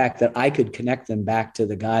by the fact that I could connect them back to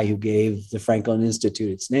the guy who gave the Franklin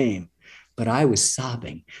Institute its name. But I was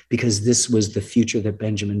sobbing because this was the future that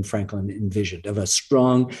Benjamin Franklin envisioned, of a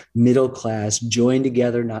strong middle class joined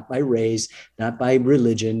together, not by race, not by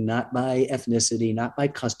religion, not by ethnicity, not by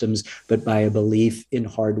customs, but by a belief in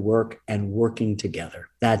hard work and working together.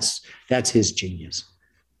 That's his genius.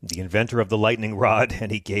 The inventor of the lightning rod,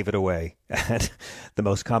 and he gave it away. The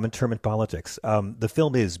most common term in politics. The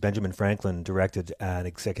film is Benjamin Franklin, directed and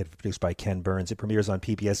executive produced by Ken Burns. It premieres on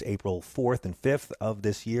PBS April 4th and 5th of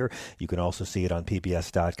this year. You can also see it on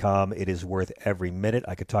PBS.com. It is worth every minute.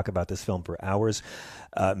 I could talk about this film for hours.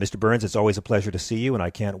 Mr. Burns, it's always a pleasure to see you, and I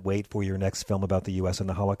can't wait for your next film about the U.S. and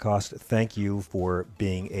the Holocaust. Thank you for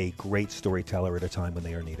being a great storyteller at a time when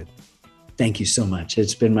they are needed. Thank you so much.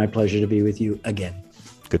 It's been my pleasure to be with you again.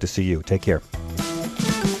 Good to see you. Take care.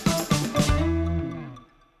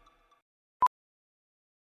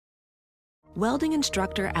 Welding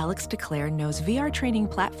instructor Alex DeClaire knows VR training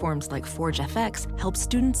platforms like Forge FX help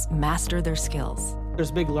students master their skills.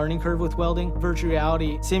 There's a big learning curve with welding. Virtual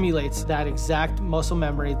reality simulates that exact muscle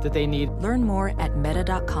memory that they need. Learn more at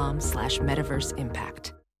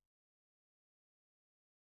meta.com/metaverseimpact.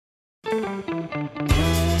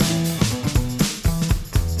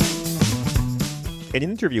 In an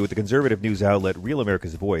interview with the conservative news outlet Real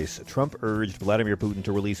America's Voice, Trump urged Vladimir Putin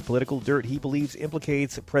to release political dirt he believes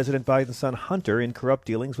implicates President Biden's son Hunter in corrupt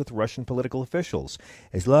dealings with Russian political officials.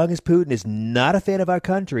 As long as Putin is not a fan of our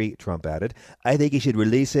country, Trump added, I think he should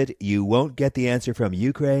release it. You won't get the answer from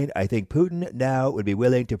Ukraine. I think Putin now would be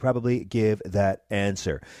willing to probably give that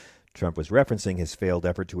answer. Trump was referencing his failed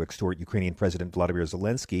effort to extort Ukrainian President Vladimir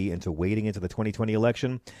Zelensky into wading into the 2020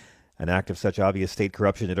 election. An act of such obvious state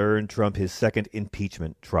corruption had earned Trump his second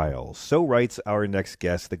impeachment trial. So writes our next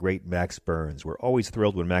guest, the great Max Burns. We're always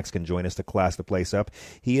thrilled when Max can join us to class the place up.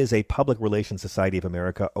 He is a Public Relations Society of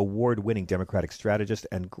America award-winning Democratic strategist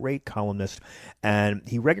and great columnist, and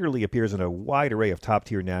he regularly appears in a wide array of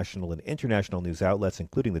top-tier national and international news outlets,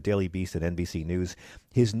 including the Daily Beast and NBC News.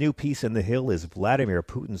 His new piece in The Hill is Vladimir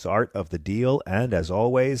Putin's Art of the Deal, and as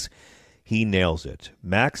always, he nails it.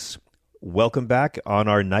 Max, welcome back on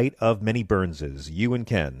our night of many Burnses. You and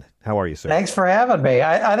Ken. How are you, sir? Thanks for having me.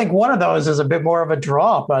 I think one of those is a bit more of a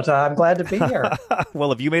draw, but I'm glad to be here.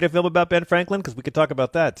 Well, have you made a film about Ben Franklin? Because we could talk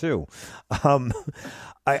about that, too.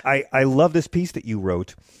 I love this piece that you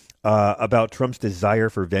wrote about Trump's desire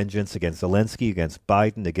for vengeance against Zelensky, against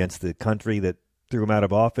Biden, against the country that threw him out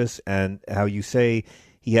of office, and how you say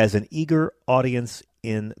he has an eager audience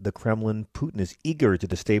in the Kremlin. Putin is eager to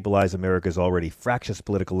destabilize America's already fractious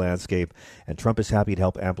political landscape, and Trump is happy to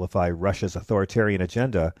help amplify Russia's authoritarian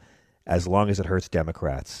agenda as long as it hurts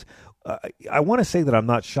Democrats. I want to say that I'm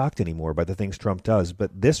not shocked anymore by the things Trump does, but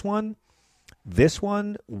this one,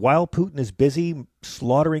 while Putin is busy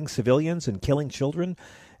slaughtering civilians and killing children,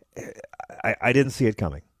 I didn't see it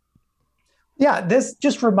coming. Yeah, this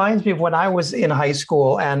just reminds me of when I was in high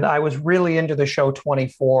school and I was really into the show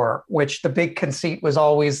 24, which the big conceit was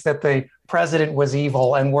always that the president was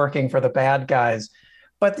evil and working for the bad guys.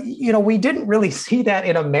 But, you know, we didn't really see that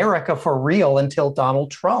in America for real until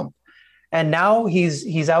Donald Trump. And now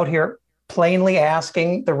he's out here plainly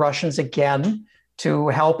asking the Russians again to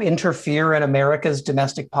help interfere in America's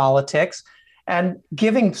domestic politics and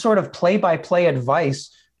giving sort of play-by-play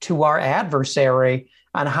advice to our adversary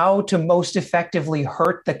on how to most effectively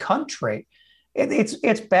hurt the country.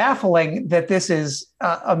 It's baffling that this is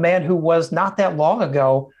a man who was not that long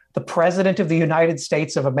ago the president of the United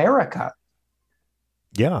States of America.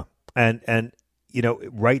 Yeah, and you know,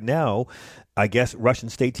 right now, I guess Russian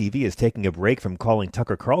state TV is taking a break from calling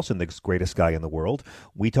Tucker Carlson the greatest guy in the world.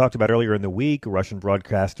 We talked about earlier in the week, Russian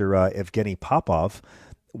broadcaster Evgeny Popov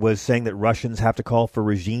was saying that Russians have to call for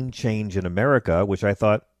regime change in America, which I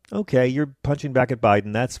thought, okay, you're punching back at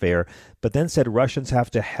Biden, that's fair, but then said Russians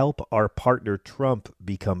have to help our partner Trump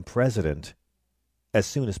become president as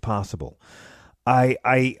soon as possible. I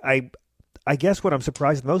guess what I'm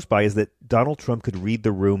surprised most by is that Donald Trump could read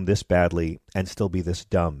the room this badly and still be this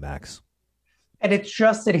dumb, Max. And it's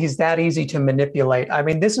just that he's that easy to manipulate. I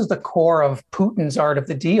mean, this is the core of Putin's art of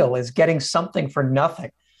the deal, is getting something for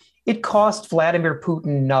nothing. It cost Vladimir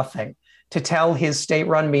Putin nothing to tell his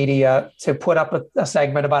state-run media to put up a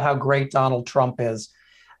segment about how great Donald Trump is.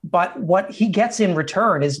 But what he gets in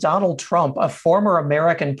return is Donald Trump, a former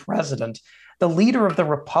American president, the leader of the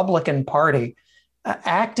Republican Party,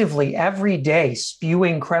 actively every day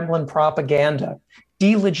spewing Kremlin propaganda,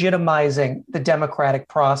 delegitimizing the democratic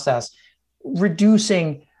process,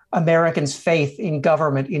 reducing Americans' faith in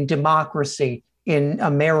government, in democracy, in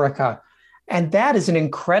America. And that is an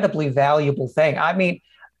incredibly valuable thing. I mean,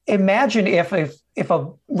 imagine if a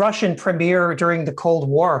Russian premier during the Cold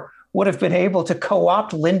War would have been able to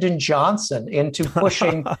co-opt Lyndon Johnson into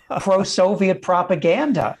pushing pro-Soviet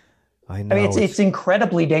propaganda. I know. I mean, it's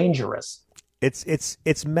incredibly dangerous.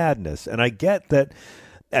 It's madness. And I get that,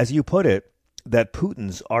 as you put it, that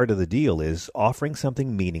Putin's art of the deal is offering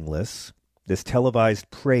something meaningless, this televised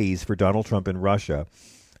praise for Donald Trump in Russia,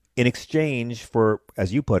 in exchange for,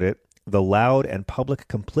 as you put it, the loud and public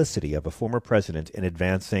complicity of a former president in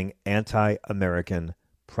advancing anti-American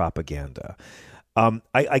propaganda.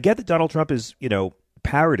 I get that Donald Trump is,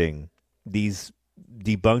 parroting these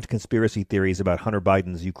debunked conspiracy theories about Hunter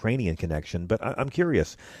Biden's Ukrainian connection, but I'm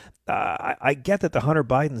curious. I get that the Hunter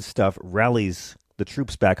Biden stuff rallies the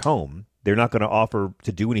troops back home. They're not going to offer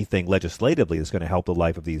to do anything legislatively that's going to help the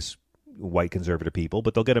life of these white conservative people,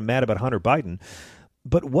 but they'll get them mad about Hunter Biden.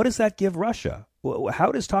 But what does that give Russia?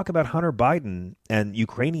 How does talk about Hunter Biden and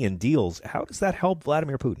Ukrainian deals, how does that help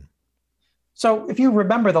Vladimir Putin? So if you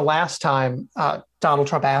remember the last time Donald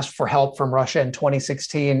Trump asked for help from Russia in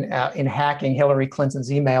 2016 in hacking Hillary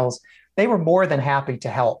Clinton's emails, they were more than happy to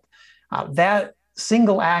help. That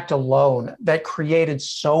single act alone that created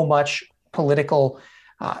so much political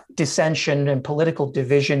dissension and political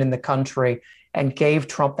division in the country and gave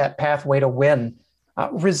Trump that pathway to win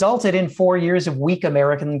resulted in 4 years of weak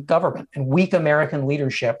American government and weak American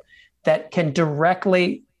leadership that can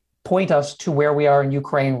directly point us to where we are in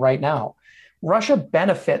Ukraine right now. Russia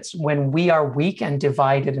benefits when we are weak and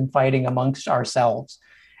divided and fighting amongst ourselves.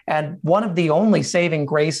 And one of the only saving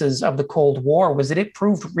graces of the Cold War was that it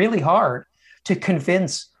proved really hard to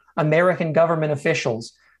convince American government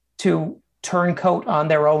officials to turncoat on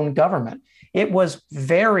their own government. It was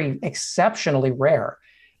very exceptionally rare.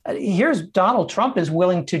 Here's Donald Trump is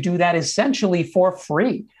willing to do that essentially for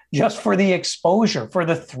free, just for the exposure, for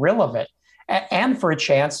the thrill of it, and for a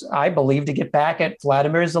chance, I believe, to get back at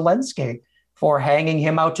Vladimir Zelensky for hanging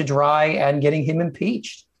him out to dry and getting him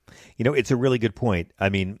impeached. It's a really good point. I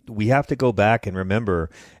mean, we have to go back and remember,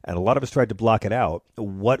 and a lot of us tried to block it out,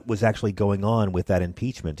 what was actually going on with that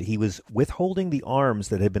impeachment. He was withholding the arms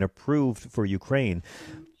that had been approved for Ukraine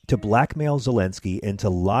to blackmail Zelensky into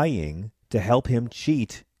lying to help him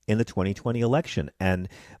cheat in the 2020 election. And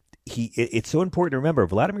it's so important to remember,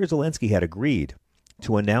 Vladimir Zelensky had agreed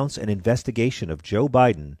to announce an investigation of Joe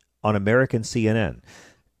Biden on American CNN.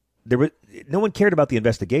 No one cared about the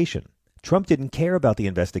investigation. Trump didn't care about the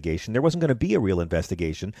investigation. There wasn't going to be a real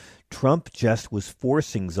investigation. Trump just was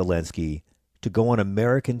forcing Zelensky to go on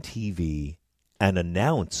American TV and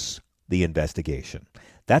announce the investigation.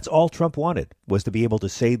 That's all Trump wanted, was to be able to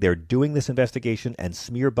say they're doing this investigation and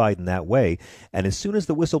smear Biden that way. And as soon as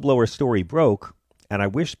the whistleblower story broke, and I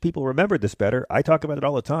wish people remembered this better, I talk about it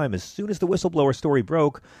all the time, as soon as the whistleblower story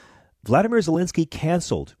broke, Vladimir Zelensky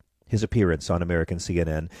canceled his appearance on American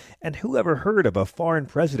CNN. And who ever heard of a foreign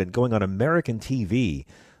president going on American TV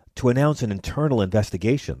to announce an internal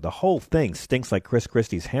investigation? The whole thing stinks like Chris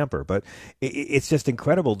Christie's hamper, but it's just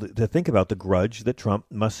incredible to think about the grudge that Trump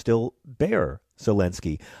must still bear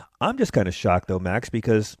Zelensky. I'm just kind of shocked, though, Max,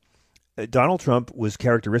 because Donald Trump was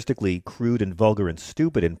characteristically crude and vulgar and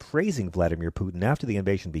stupid in praising Vladimir Putin after the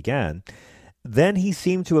invasion began. Then he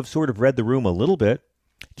seemed to have sort of read the room a little bit,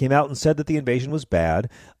 came out and said that the invasion was bad,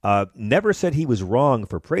 never said he was wrong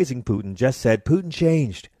for praising Putin, just said Putin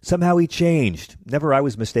changed. Somehow he changed. Never I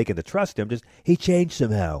was mistaken to trust him, just he changed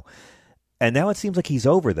somehow. And now it seems like he's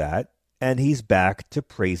over that, and he's back to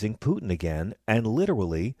praising Putin again, and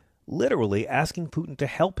literally asking Putin to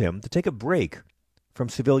help him to take a break from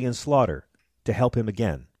civilian slaughter, to help him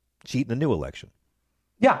again cheat in the new election.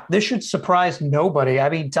 Yeah, this should surprise nobody. I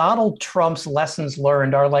mean, Donald Trump's lessons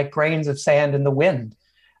learned are like grains of sand in the wind.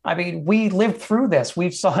 I mean, we lived through this. We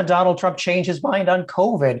saw Donald Trump change his mind on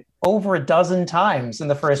COVID over a dozen times in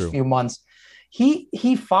the first few months.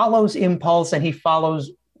 He follows impulse and he follows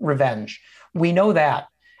revenge. We know that.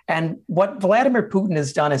 And what Vladimir Putin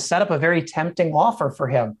has done is set up a very tempting offer for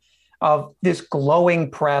him of this glowing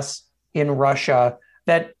press in Russia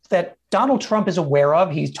that Donald Trump is aware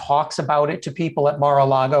of. He talks about it to people at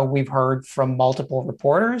Mar-a-Lago. We've heard from multiple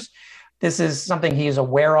reporters. This is something he is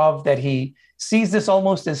aware of, that he sees this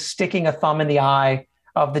almost as sticking a thumb in the eye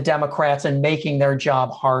of the Democrats and making their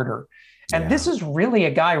job harder. And this is really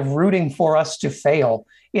a guy rooting for us to fail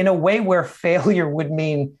in a way where failure would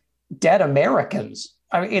mean dead Americans.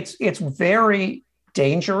 I mean, it's very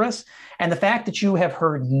dangerous. And the fact that you have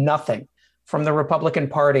heard nothing from the Republican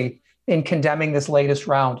Party in condemning this latest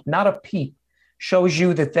round, not a peep, shows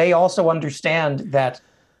you that they also understand that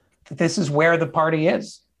this is where the party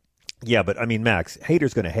is. Yeah, but I mean, Max,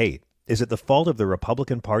 haters going to hate. Is it the fault of the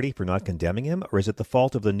Republican Party for not condemning him, or is it the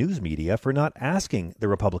fault of the news media for not asking the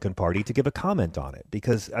Republican Party to give a comment on it?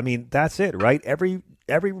 Because, I mean, that's it, right? Every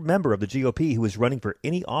member of the GOP who is running for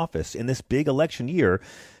any office in this big election year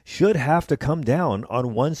should have to come down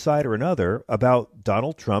on one side or another about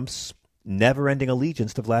Donald Trump's never-ending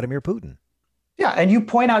allegiance to Vladimir Putin. Yeah, and you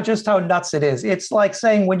point out just how nuts it is. It's like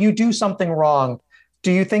saying when you do something wrong,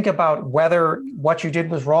 do you think about whether what you did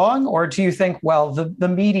was wrong, or do you think, well, the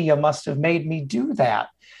media must have made me do that?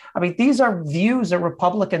 I mean, these are views that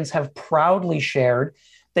Republicans have proudly shared.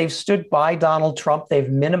 They've stood by Donald Trump. They've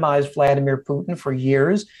minimized Vladimir Putin for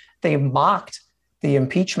years. They mocked the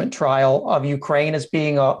impeachment trial of Ukraine as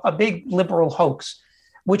being a big liberal hoax,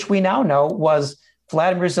 which we now know was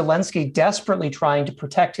Vladimir Zelensky desperately trying to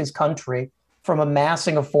protect his country from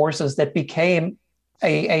amassing of forces that became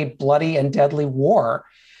a bloody and deadly war.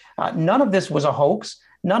 None of this was a hoax.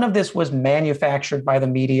 None of this was manufactured by the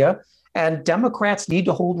media. And Democrats need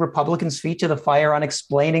to hold Republicans' feet to the fire on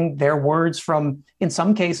explaining their words from, in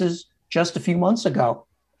some cases, just a few months ago.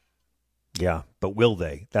 Yeah, but will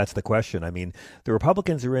they? That's the question. I mean, the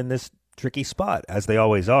Republicans are in this tricky spot, as they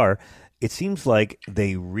always are. It seems like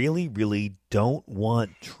they really, really don't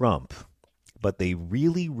want Trump, but they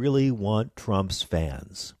really, really want Trump's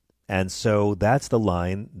fans. And so that's the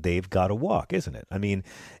line they've got to walk, isn't it? I mean,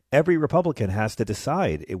 every Republican has to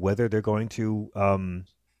decide whether they're going to,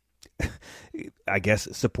 I guess,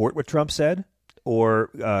 support what Trump said or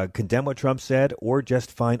condemn what Trump said or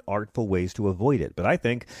just find artful ways to avoid it. But I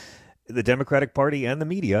think the Democratic Party and the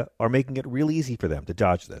media are making it real easy for them to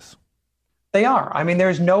dodge this. They are. I mean,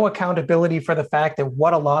 there's no accountability for the fact that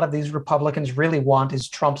what a lot of these Republicans really want is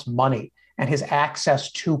Trump's money and his access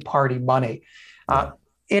to party money.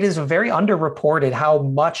 It is very underreported how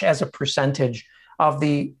much as a percentage of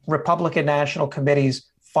the Republican National Committee's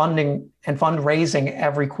funding and fundraising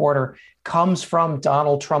every quarter comes from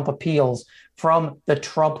Donald Trump appeals, from the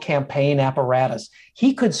Trump campaign apparatus.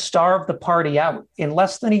 He could starve the party out in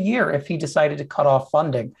less than a year if he decided to cut off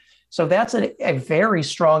funding. So that's a very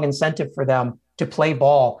strong incentive for them to play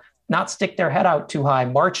ball, not stick their head out too high,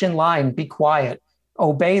 march in line, be quiet,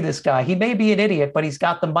 obey this guy. He may be an idiot, but he's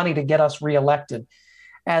got the money to get us reelected.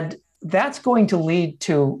 And that's going to lead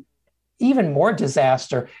to even more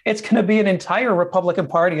disaster. It's going to be an entire Republican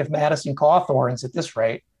Party of Madison Cawthorns at this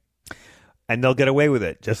rate. And they'll get away with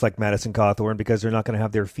it, just like Madison Cawthorn, because they're not going to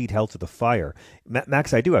have their feet held to the fire.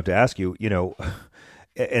 Max, I do have to ask you,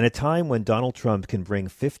 in a time when Donald Trump can bring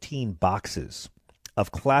 15 boxes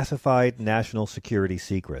of classified national security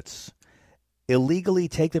secrets, illegally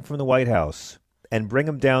take them from the White House and bring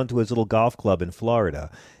them down to his little golf club in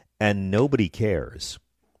Florida, and nobody cares.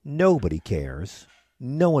 Nobody cares.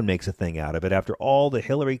 No one makes a thing out of it after all the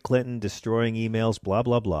Hillary Clinton destroying emails, blah,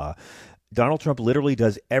 blah, blah. Donald Trump literally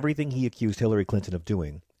does everything he accused Hillary Clinton of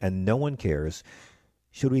doing, and no one cares.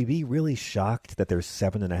 Should we be really shocked that there's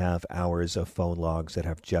 7.5 hours of phone logs that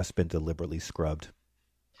have just been deliberately scrubbed?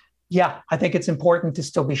 Yeah, I think it's important to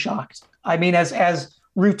still be shocked. I mean, as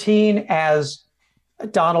routine as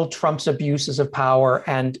Donald Trump's abuses of power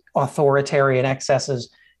and authoritarian excesses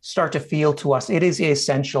start to feel to us, it is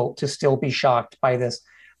essential to still be shocked by this.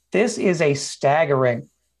 This is a staggering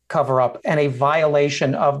cover-up and a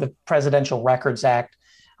violation of the Presidential Records Act.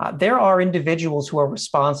 There are individuals who are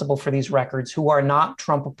responsible for these records who are not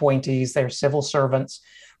Trump appointees, they're civil servants,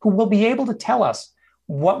 who will be able to tell us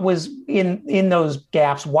what was in those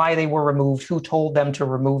gaps, why they were removed, who told them to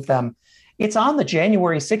remove them. It's on the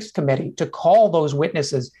January 6th committee to call those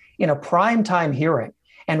witnesses in a primetime hearing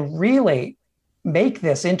and really make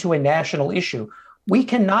this into a national issue. We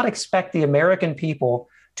cannot expect the American people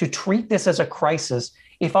to treat this as a crisis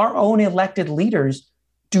if our own elected leaders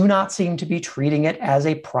do not seem to be treating it as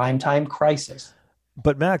a primetime crisis.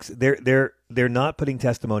 But Max, they're not putting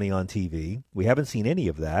testimony on TV. We haven't seen any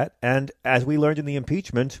of that. And as we learned in the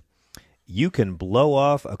impeachment, you can blow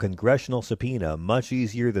off a congressional subpoena much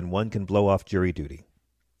easier than one can blow off jury duty.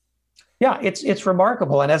 Yeah, it's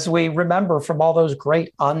remarkable. And as we remember from all those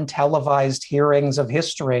great untelevised hearings of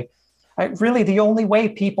history, Really, the only way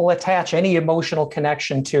people attach any emotional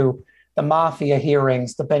connection to the Mafia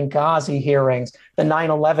hearings, the Benghazi hearings, the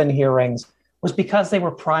 9/11 hearings was because they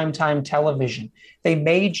were primetime television. They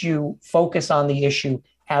made you focus on the issue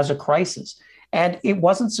as a crisis. And it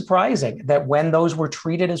wasn't surprising that when those were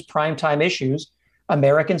treated as primetime issues,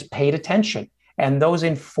 Americans paid attention, and those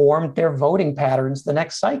informed their voting patterns the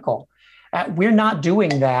next cycle. We're not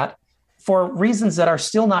doing that for reasons that are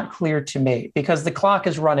still not clear to me, because the clock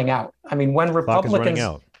is running out. I mean, when Republicans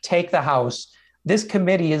take the House, this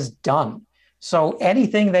committee is done. So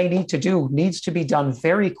anything they need to do needs to be done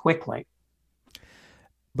very quickly.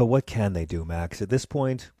 But what can they do, Max? At this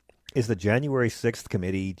point, is the January 6th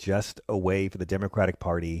committee just a way for the Democratic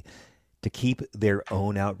Party to keep their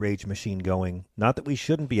own outrage machine going? Not that we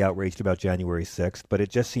shouldn't be outraged about January 6th, but it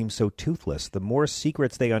just seems so toothless. The more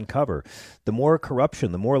secrets they uncover, the more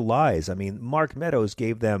corruption, the more lies. I mean, Mark Meadows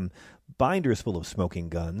gave them binders full of smoking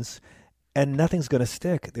guns, and nothing's going to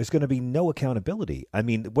stick. There's going to be no accountability. I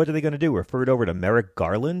mean, what are they going to do? Refer it over to Merrick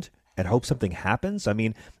Garland and hope something happens? I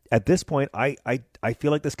mean, at this point, I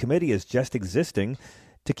feel like this committee is just existing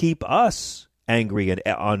to keep us angry and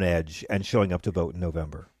on edge and showing up to vote in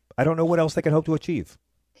November. I don't know what else they can hope to achieve.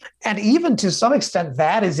 And even to some extent,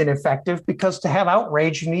 that is ineffective, because to have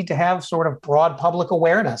outrage, you need to have sort of broad public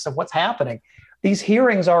awareness of what's happening. These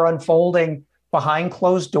hearings are unfolding behind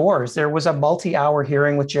closed doors. There was a multi-hour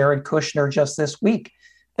hearing with Jared Kushner just this week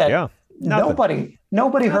that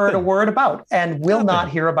nobody heard a word about and will not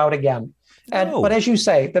hear about again. But as you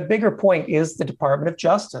say, the bigger point is the Department of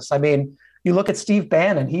Justice. I mean, you look at Steve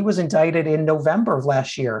Bannon. He was indicted in November of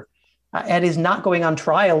last year and is not going on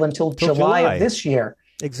trial until July of this year.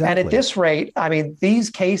 Exactly. And at this rate, I mean, these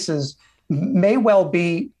cases may well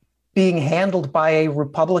be being handled by a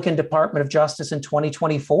Republican Department of Justice in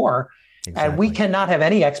 2024. Exactly. And we cannot have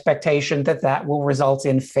any expectation that that will result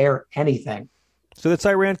in fair anything. So it's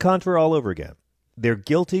Iran-Contra all over again. They're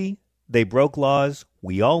guilty. They broke laws.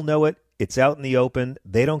 We all know it. It's out in the open.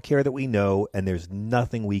 They don't care that we know, and there's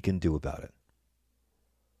nothing we can do about it.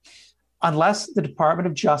 Unless the Department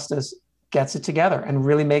of Justice gets it together and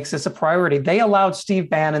really makes this a priority. They allowed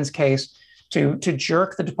Steve Bannon's case to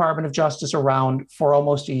jerk the Department of Justice around for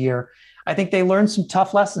almost a year. I think they learned some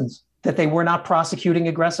tough lessons, that they were not prosecuting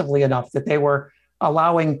aggressively enough, that they were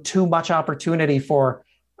allowing too much opportunity for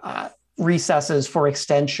recesses, for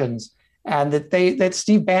extensions, and that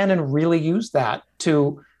Steve Bannon really used that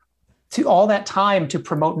to all that time to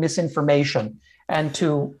promote misinformation and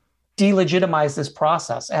to delegitimize this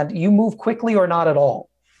process. And you move quickly or not at all.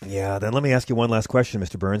 Yeah, then let me ask you one last question,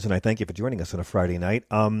 Mr. Burns, and I thank you for joining us on a Friday night.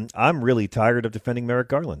 I'm really tired of defending Merrick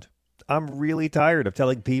Garland. I'm really tired of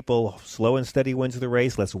telling people slow and steady wins the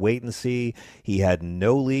race. Let's wait and see. He had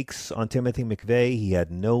no leaks on Timothy McVeigh. He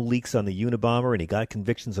had no leaks on the Unabomber, and he got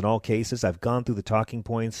convictions in all cases. I've gone through the talking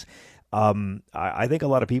points. I think a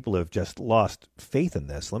lot of people have just lost faith in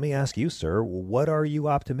this. Let me ask you, sir, what are you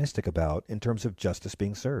optimistic about in terms of justice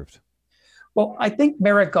being served? Well, I think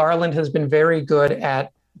Merrick Garland has been very good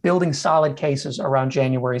at building solid cases around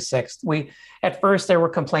January 6th. At first, there were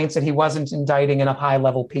complaints that he wasn't indicting enough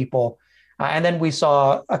high-level people. And then we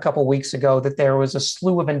saw a couple weeks ago that there was a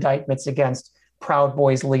slew of indictments against Proud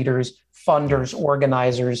Boys leaders, funders,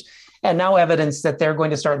 organizers, and now evidence that they're going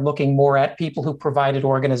to start looking more at people who provided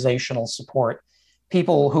organizational support,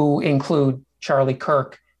 people who include Charlie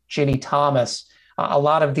Kirk, Ginny Thomas, a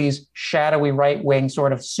lot of these shadowy right-wing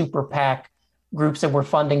sort of super PAC groups that were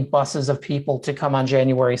funding buses of people to come on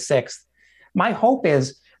January 6th. My hope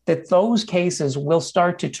is that those cases will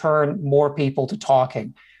start to turn more people to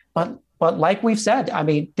talking. But like we've said, I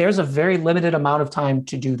mean, there's a very limited amount of time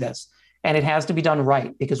to do this, and it has to be done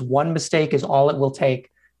right, because one mistake is all it will take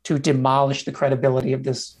to demolish the credibility of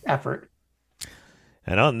this effort.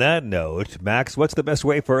 And on that note, Max, what's the best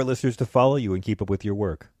way for our listeners to follow you and keep up with your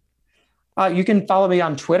work? You can follow me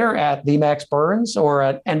on Twitter at @TheMaxBurns or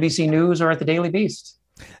at NBC News or at The Daily Beast.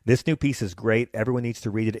 This new piece is great. Everyone needs to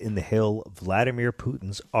read it. In the Hill, Vladimir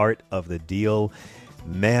Putin's Art of the Deal.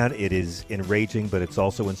 Man, it is enraging, but it's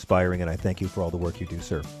also inspiring, and I thank you for all the work you do,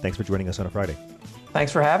 sir. Thanks for joining us on a Friday.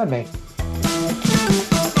 Thanks for having me.